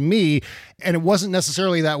into me, and it wasn't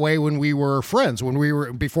necessarily that way when we were friends,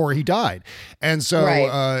 before he died. And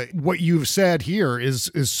so what you've said here is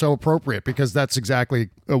so appropriate, because that's exactly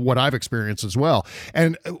what I've experienced as well.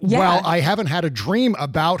 And while I haven't had a dream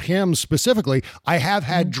about him specifically, I have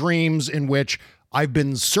had dreams in which I've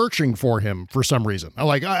been searching for him for some reason. I'm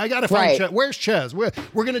like, I got to find Ches. Where's Ches? We're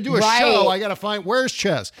going to do a show. I got to find, where's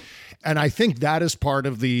Ches? And I think that is part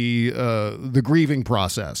of the grieving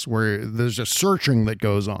process, where there's a searching that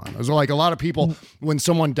goes on. It's like a lot of people, when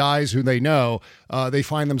someone dies who they know, they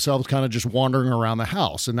find themselves kind of just wandering around the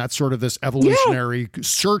house. And that's sort of this evolutionary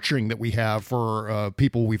searching that we have for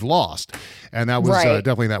people we've lost. And that was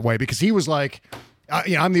definitely that way, because he was like,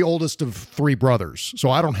 I'm the oldest of three brothers, so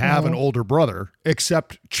I don't have an older brother,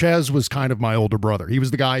 except Ches was kind of my older brother. He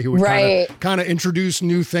was the guy who would kind of introduce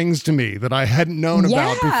new things to me that I hadn't known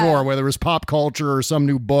about before, whether it was pop culture or some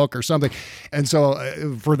new book or something. And so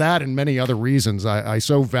for that and many other reasons, I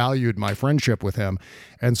so valued my friendship with him.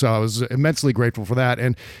 And so I was immensely grateful for that.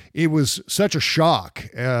 And it was such a shock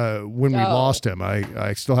when we lost him.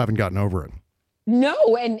 I still haven't gotten over it.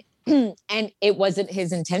 No, and it wasn't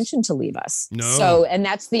his intention to leave us. No. So, and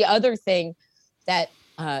that's the other thing, that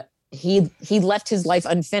he left his life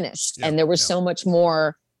unfinished, and there was so much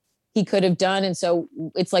more he could have done. And so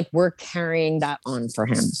it's like we're carrying that on for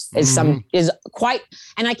him.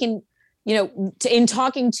 And I can, in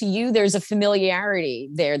talking to you, there's a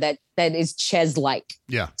familiarity there that is Ches-like.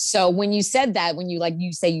 Yeah. So when you said that, when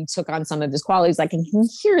you say you took on some of his qualities, I can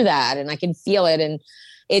hear that and I can feel it. And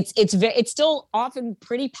it's still often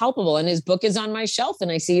pretty palpable, and his book is on my shelf, and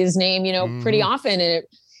I see his name, pretty often. And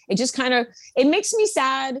it just kind of, it makes me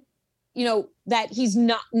sad, that he's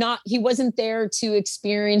he wasn't there to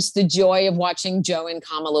experience the joy of watching Joe and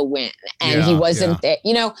Kamala win. And he wasn't there,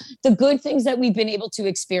 the good things that we've been able to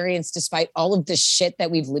experience despite all of the shit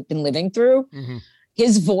that we've been living through.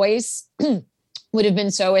 His voice would have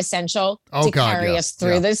been so essential to carry us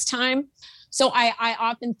through this time. So I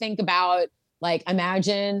often think about, like,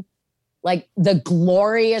 imagine like the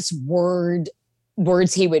glorious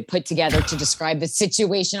words he would put together to describe the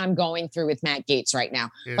situation I'm going through with Matt Gaetz right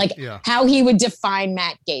now. How he would define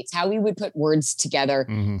Matt Gaetz, how he would put words together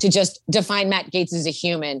to just define Matt Gaetz as a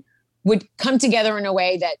human would come together in a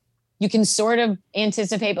way that you can sort of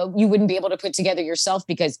anticipate, but you wouldn't be able to put together yourself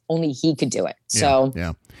because only he could do it. So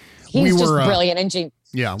he's just brilliant and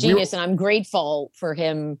genius. And I'm grateful for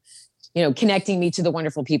him, connecting me to the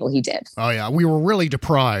wonderful people he did. Oh, yeah. We were really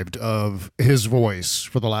deprived of his voice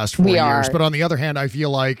for the last 4 years. But on the other hand, I feel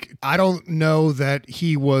like I don't know that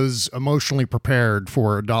he was emotionally prepared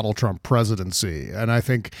for a Donald Trump presidency. And I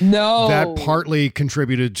think that partly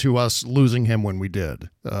contributed to us losing him when we did,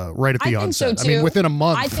 right at the onset. So too. Within a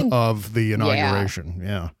month of the inauguration.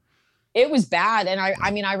 Yeah. It was bad. And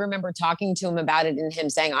I remember talking to him about it and him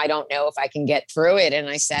saying, I don't know if I can get through it. And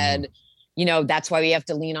I said, that's why we have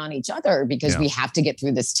to lean on each other, because we have to get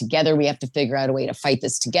through this together. We have to figure out a way to fight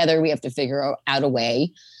this together. We have to figure out a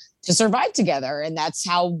way to survive together. And that's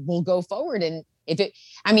how we'll go forward. And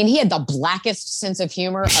he had the blackest sense of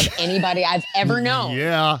humor of anybody I've ever known.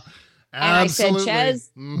 Yeah. And Absolutely. I said, Ches,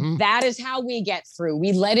 that is how we get through.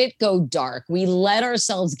 We let it go dark. We let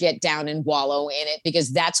ourselves get down and wallow in it,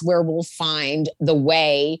 because that's where we'll find the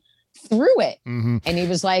way through it. And he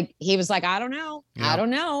was like, I don't know. I don't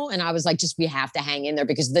know. And I was like, we have to hang in there,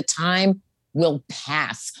 because the time will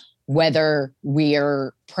pass whether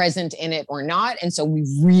we're present in it or not. And so we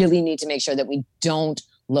really need to make sure that we don't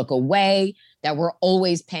look away, that we're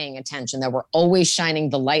always paying attention, that we're always shining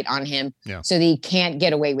the light on him so that he can't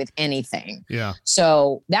get away with anything. Yeah.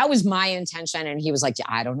 So that was my intention. And he was like,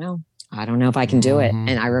 I don't know. I don't know if I can do it.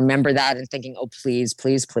 And I remember that and thinking, oh, please,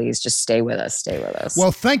 please, please, just stay with us. Stay with us.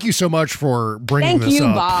 Well, thank you so much for bringing this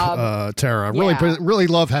up, Bob. Tara. Really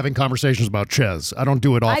love having conversations about Ches. I don't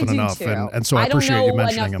do it often enough. And so I appreciate you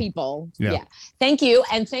mentioning him. People. Yeah. Thank you.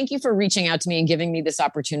 And thank you for reaching out to me and giving me this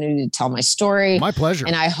opportunity to tell my story. My pleasure.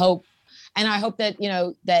 And I hope that,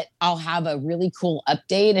 that I'll have a really cool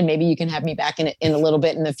update, and maybe you can have me back in a little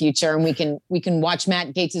bit in the future, and we can watch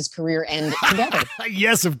Matt Gaetz' career end together.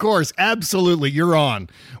 Yes, of course. Absolutely. You're on.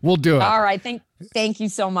 We'll do it. All right. Thank you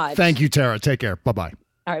so much. Thank you, Tara. Take care. Bye-bye.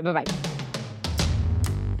 All right. Bye-bye.